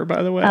November,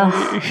 by the way,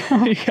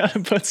 you got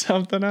to put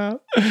something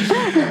up.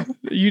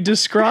 You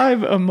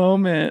describe a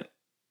moment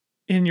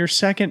in your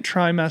second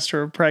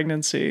trimester of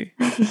pregnancy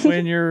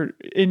when you're,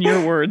 in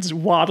your words,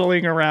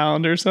 waddling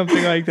around or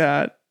something like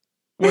that,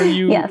 where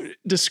you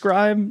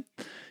describe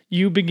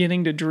you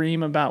beginning to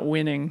dream about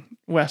winning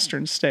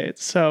Western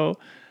States. So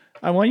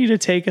I want you to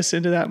take us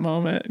into that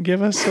moment.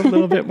 Give us a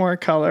little bit more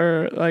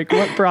color. Like,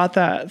 what brought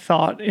that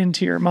thought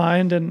into your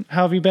mind, and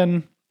how have you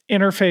been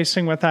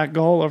interfacing with that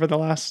goal over the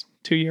last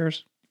 2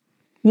 years?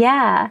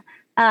 Yeah.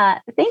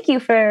 Thank you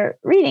for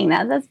reading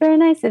that. That's very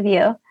nice of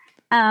you.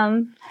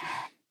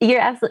 You're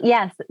absolutely,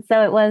 yes.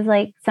 So it was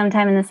like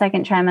sometime in the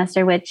second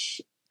trimester, which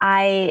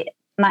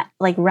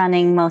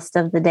running most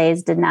of the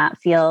days did not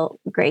feel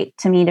great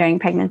to me during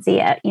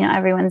pregnancy.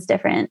 Everyone's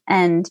different,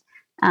 and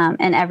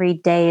every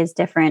day is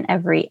different.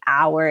 Every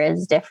hour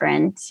is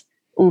different.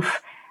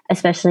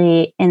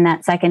 Especially in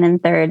that second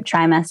and third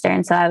trimester.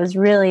 And so I was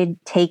really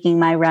taking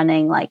my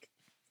running like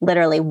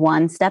literally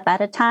one step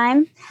at a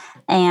time.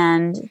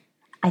 And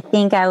I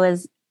think I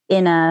was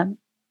in a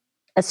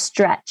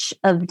stretch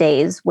of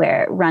days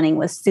where running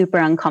was super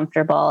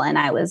uncomfortable, and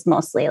I was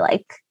mostly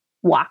like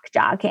walk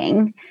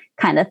jogging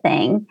kind of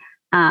thing.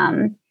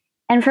 And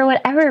for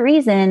whatever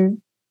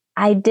reason,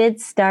 I did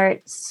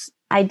start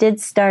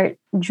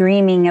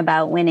dreaming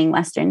about winning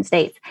Western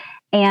States.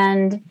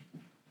 And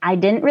I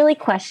didn't really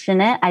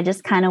question it. I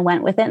just kind of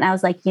went with it. And I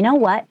was like, you know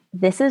what?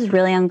 This is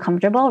really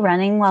uncomfortable.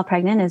 Running while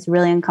pregnant is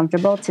really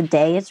uncomfortable.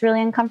 Today it's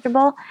really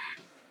uncomfortable.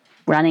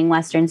 Running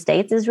Western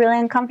States is really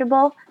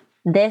uncomfortable.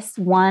 This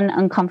one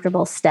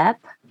uncomfortable step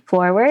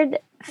forward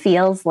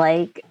feels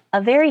like a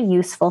very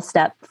useful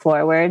step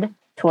forward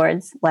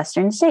towards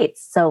Western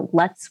States. So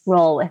let's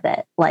roll with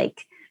it.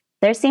 Like,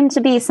 there seemed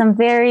to be some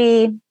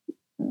very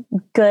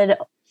good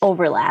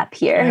overlap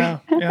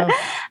here.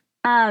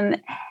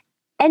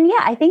 And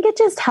yeah, I think it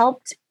just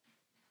helped.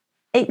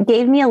 It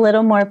gave me a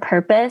little more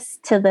purpose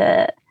to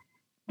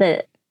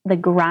the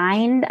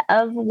grind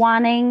of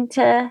wanting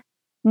to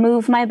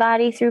move my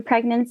body through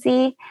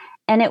pregnancy.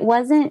 And it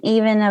wasn't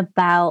even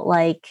about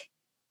like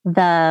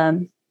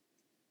the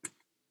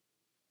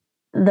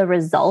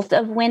result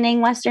of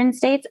winning Western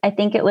States. I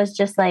think it was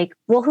just like,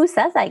 well, who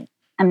says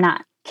I'm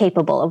not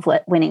capable of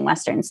winning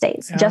Western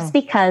States? Just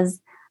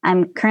because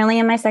I'm currently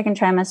in my second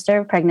trimester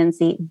of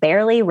pregnancy,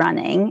 barely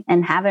running,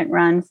 and haven't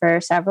run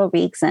for several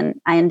weeks. And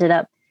I ended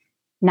up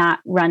not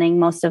running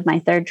most of my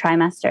third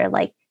trimester.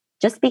 Like,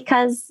 just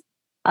because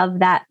of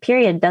that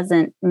period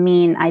doesn't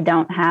mean I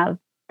don't have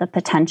the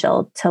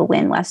potential to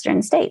win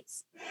Western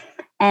States.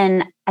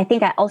 And I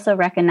think I also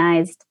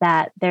recognized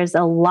that there's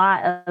a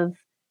lot of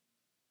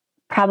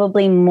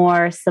probably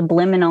more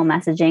subliminal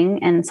messaging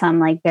and some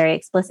like very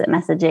explicit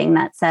messaging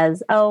that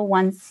says, oh,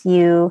 once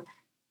you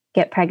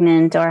get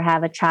pregnant or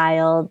have a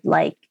child,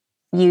 like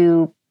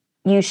you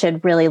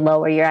should really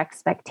lower your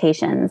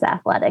expectations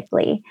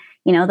athletically.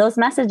 You know, those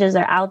messages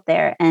are out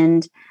there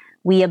and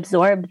we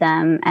absorb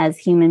them as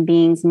human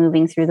beings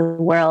moving through the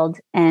world.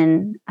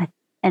 And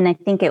I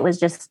think it was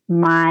just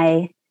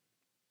my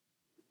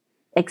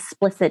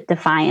explicit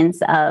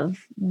defiance of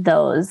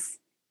those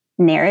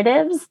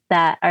narratives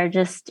that are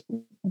just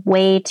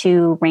way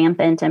too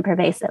rampant and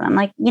pervasive. I'm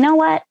like, you know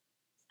what?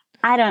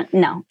 I don't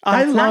know.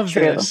 I love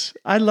this.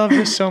 I love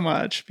this so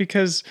much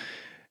because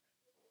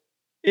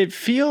it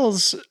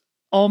feels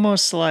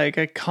almost like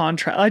a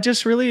contrast. I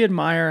just really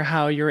admire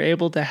how you're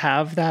able to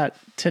have that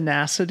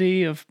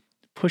tenacity of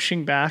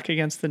pushing back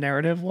against the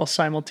narrative while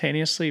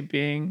simultaneously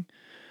being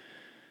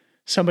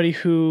somebody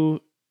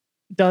who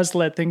does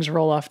let things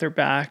roll off their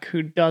back,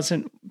 who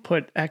doesn't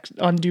put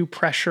undue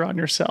pressure on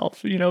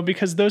yourself, you know,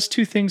 because those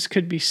two things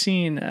could be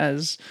seen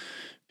as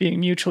being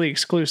mutually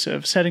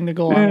exclusive, setting the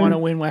goal, I want to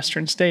win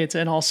Western States,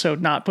 and also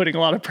not putting a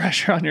lot of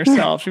pressure on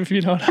yourself, if you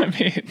know what I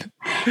mean.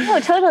 No,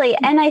 totally.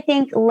 And I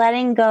think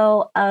letting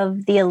go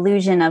of the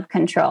illusion of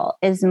control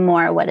is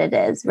more what it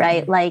is,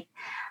 right? Like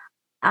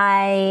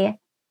I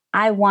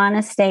want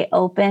to stay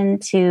open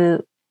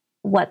to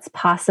what's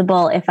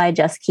possible if I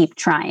just keep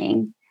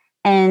trying.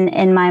 And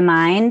in my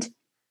mind,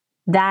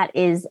 that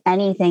is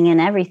anything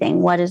and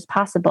everything. What is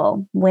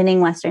possible?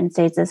 Winning Western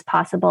States is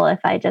possible if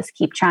I just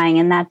keep trying.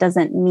 And that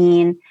doesn't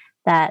mean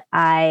that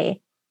I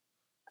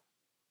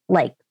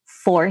like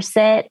force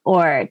it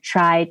or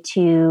try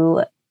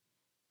to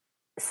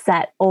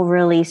set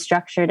overly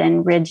structured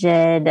and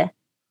rigid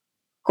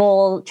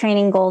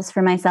training goals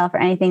for myself or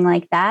anything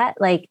like that.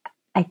 Like,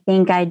 I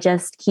think I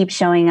just keep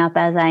showing up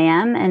as I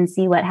am and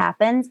see what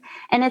happens.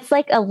 And it's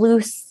like a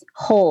loose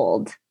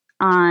hold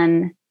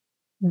on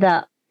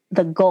the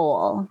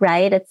goal,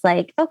 right? It's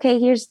like, okay,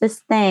 here's this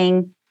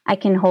thing. I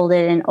can hold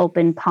it in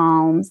open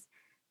palms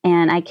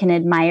and I can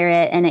admire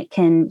it and it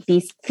can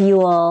be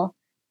fuel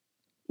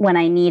when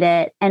I need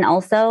it. And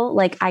also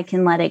like I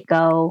can let it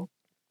go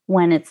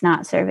when it's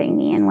not serving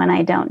me and when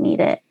I don't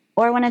need it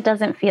or when it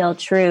doesn't feel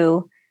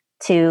true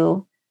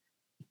to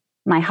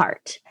my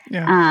heart.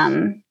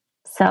 Yeah.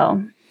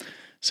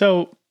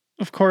 So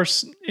of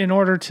course, in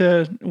order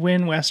to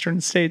win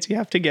Western States, you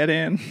have to get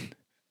in.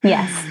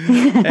 Yes.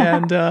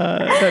 And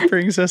that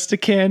brings us to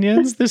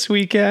Canyons this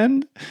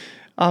weekend.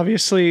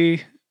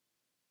 Obviously,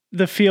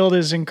 the field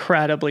is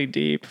incredibly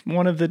deep.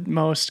 One of the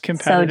most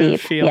competitive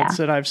fields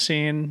that I've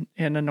seen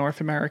in a North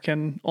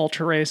American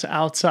ultra race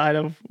outside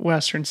of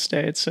Western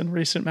States in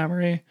recent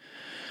memory.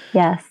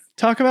 Yes.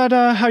 Talk about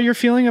how you're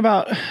feeling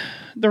about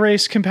the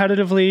race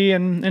competitively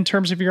and in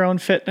terms of your own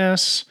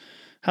fitness.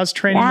 How's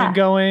training been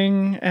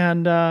going?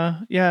 And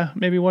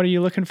maybe what are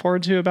you looking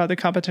forward to about the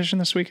competition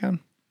this weekend?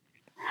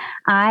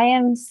 I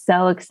am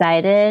so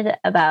excited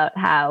about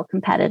how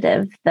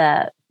competitive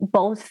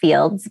both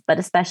fields, but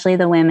especially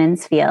the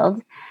women's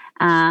field.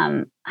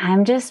 I'm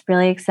just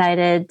really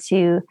excited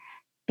to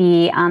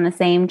be on the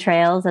same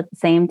trails at the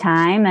same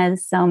time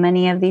as so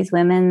many of these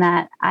women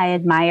that I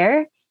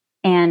admire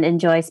and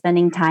enjoy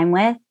spending time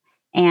with.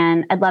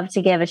 And I'd love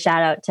to give a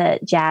shout out to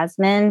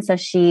Jasmine. So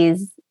she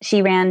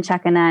ran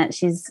Chuckanut.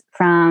 She's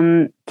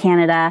from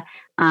Canada.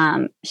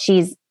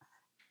 She's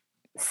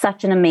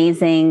such an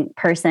amazing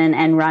person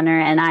and runner.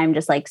 And I'm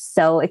just like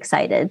so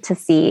excited to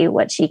see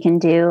what she can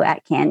do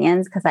at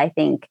Canyons because I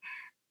think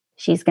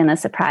she's going to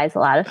surprise a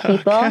lot of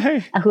people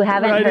who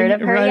haven't heard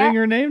of her yet. Writing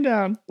your name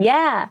down.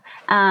 Yeah.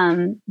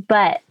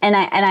 But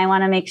I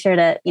want to make sure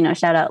to,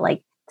 shout out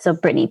so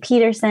Brittany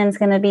Peterson's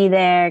going to be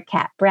there,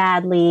 Kat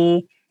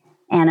Bradley,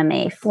 Anna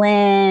Mae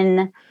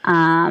Flynn,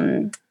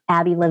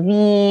 Abby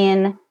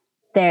Levine,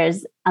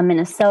 There's a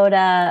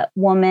Minnesota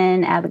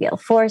woman, Abigail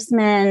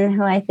Forsman,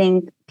 who I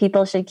think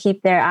people should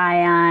keep their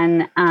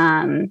eye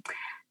on.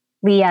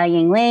 Leah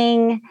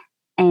Yingling.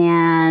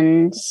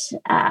 And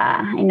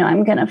I know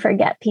I'm going to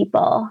forget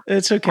people.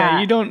 It's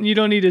okay. You don't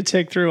need to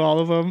tick through all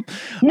of them.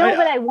 No,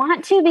 but I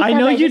want to, because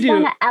I just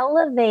want to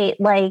elevate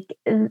like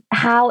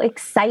how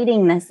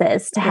exciting this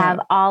is to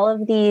have all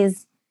of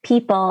these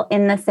people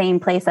in the same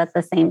place at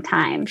the same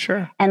time.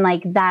 Sure. And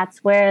like,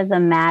 that's where the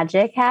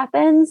magic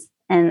happens.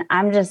 And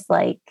I'm just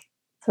like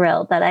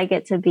thrilled that I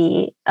get to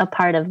be a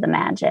part of the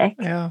magic.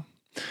 Yeah.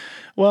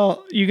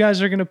 Well, you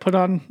guys are going to put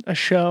on a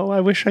show.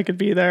 I wish I could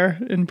be there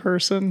in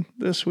person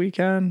this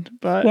weekend.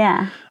 But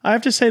yeah, I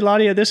have to say,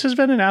 Ladia, this has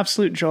been an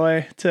absolute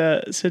joy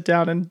to sit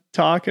down and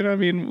talk. And I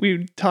mean,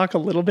 we talk a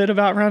little bit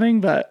about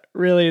running, but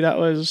really that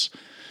was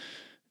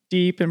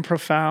deep and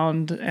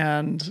profound.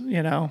 And,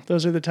 you know,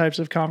 those are the types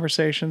of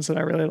conversations that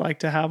I really like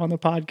to have on the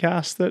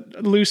podcast,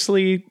 that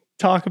loosely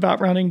talk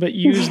about running, but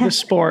use the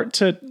sport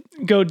to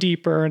go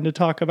deeper and to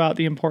talk about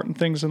the important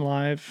things in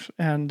life.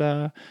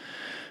 And,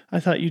 I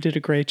thought you did a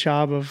great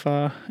job of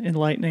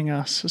enlightening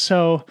us.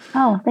 So,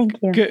 thank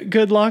you.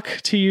 Good luck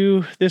to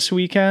you this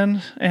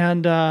weekend,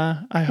 and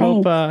I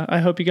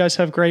hope you guys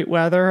have great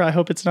weather. I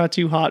hope it's not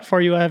too hot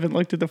for you. I haven't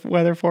looked at the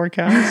weather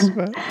forecast,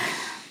 but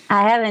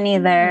I haven't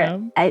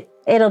either. Yeah.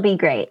 It'll be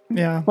great.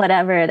 Yeah,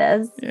 whatever it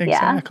is.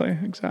 Exactly.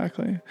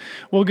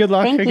 Well, good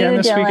luck again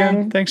this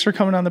weekend. Thanks for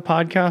coming on the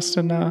podcast,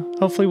 and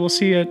hopefully we'll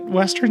see you at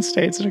Western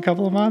States in a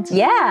couple of months.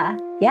 Yeah,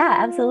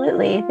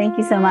 absolutely. Thank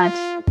you so much.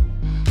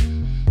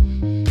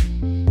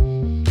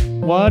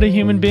 What a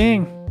human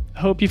being.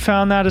 Hope you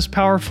found that as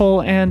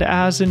powerful and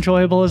as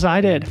enjoyable as I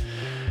did.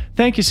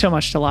 Thank you so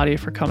much to Ladia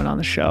for coming on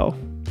the show.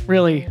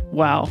 Really,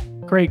 wow,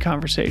 great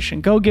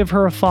conversation. Go give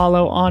her a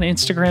follow on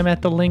Instagram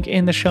at the link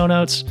in the show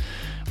notes.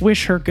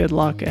 Wish her good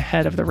luck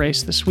ahead of the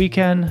race this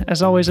weekend.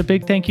 As always, a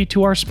big thank you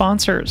to our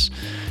sponsors.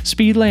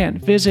 Speedland.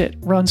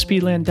 Visit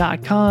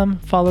runspeedland.com.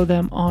 Follow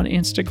them on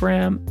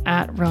Instagram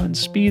at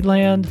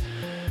runspeedland.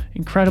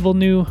 Incredible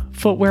new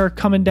footwear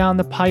coming down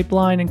the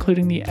pipeline,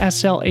 including the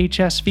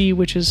SLHSV,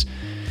 which is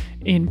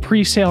in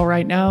pre-sale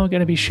right now,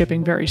 going to be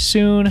shipping very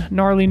soon.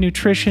 Gnarly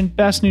Nutrition,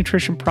 best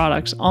nutrition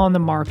products on the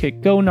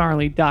market.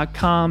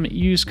 GoGnarly.com.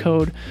 Use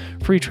code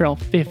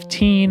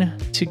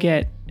FreeTrail15 to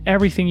get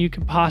everything you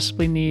can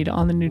possibly need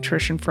on the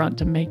nutrition front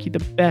to make you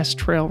the best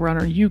trail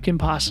runner you can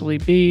possibly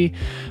be.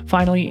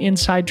 Finally,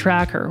 Inside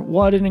Tracker.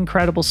 What an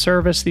incredible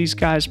service these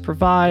guys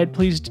provide.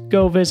 Please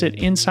go visit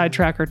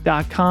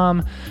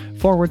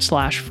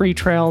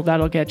InsideTracker.com/freetrail.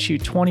 That'll get you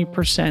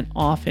 20%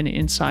 off an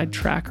Inside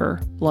Tracker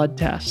blood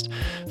test.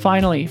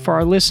 Finally, for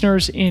our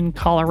listeners in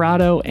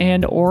Colorado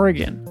and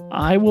Oregon,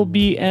 I will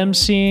be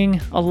emceeing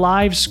a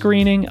live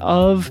screening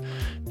of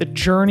the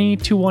Journey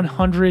to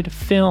 100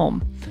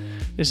 film.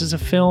 This is a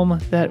film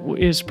that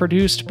is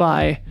produced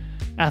by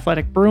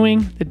Athletic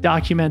Brewing that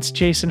documents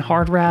Jason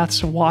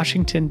Hardrath's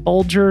Washington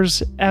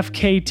Bulgers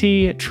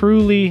FKT.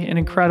 Truly an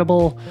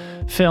incredible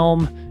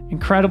film,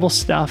 incredible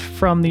stuff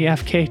from the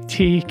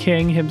FKT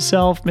king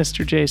himself,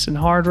 Mr. Jason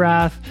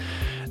Hardrath.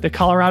 The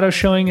Colorado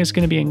showing is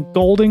going to be in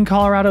Golden,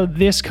 Colorado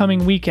this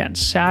coming weekend,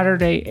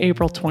 Saturday,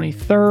 April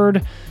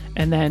 23rd.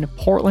 And then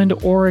Portland,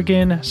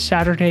 Oregon,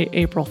 Saturday,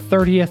 April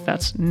 30th.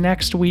 That's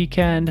next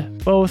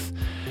weekend. Both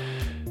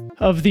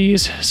of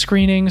these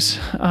screenings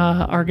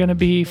are going to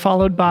be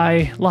followed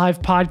by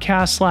live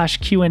podcasts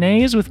 /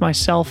 Q&As with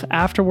myself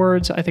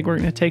afterwards. I think we're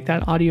going to take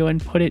that audio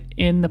and put it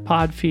in the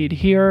pod feed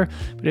here.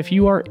 But if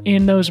you are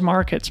in those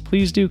markets,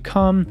 please do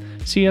come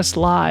see us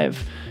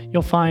live.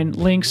 You'll find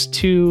links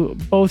to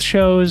both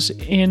shows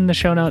in the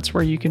show notes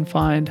where you can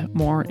find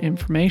more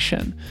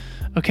information.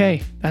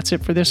 Okay, that's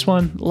it for this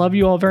one. Love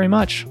you all very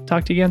much.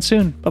 Talk to you again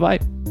soon.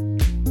 Bye-bye.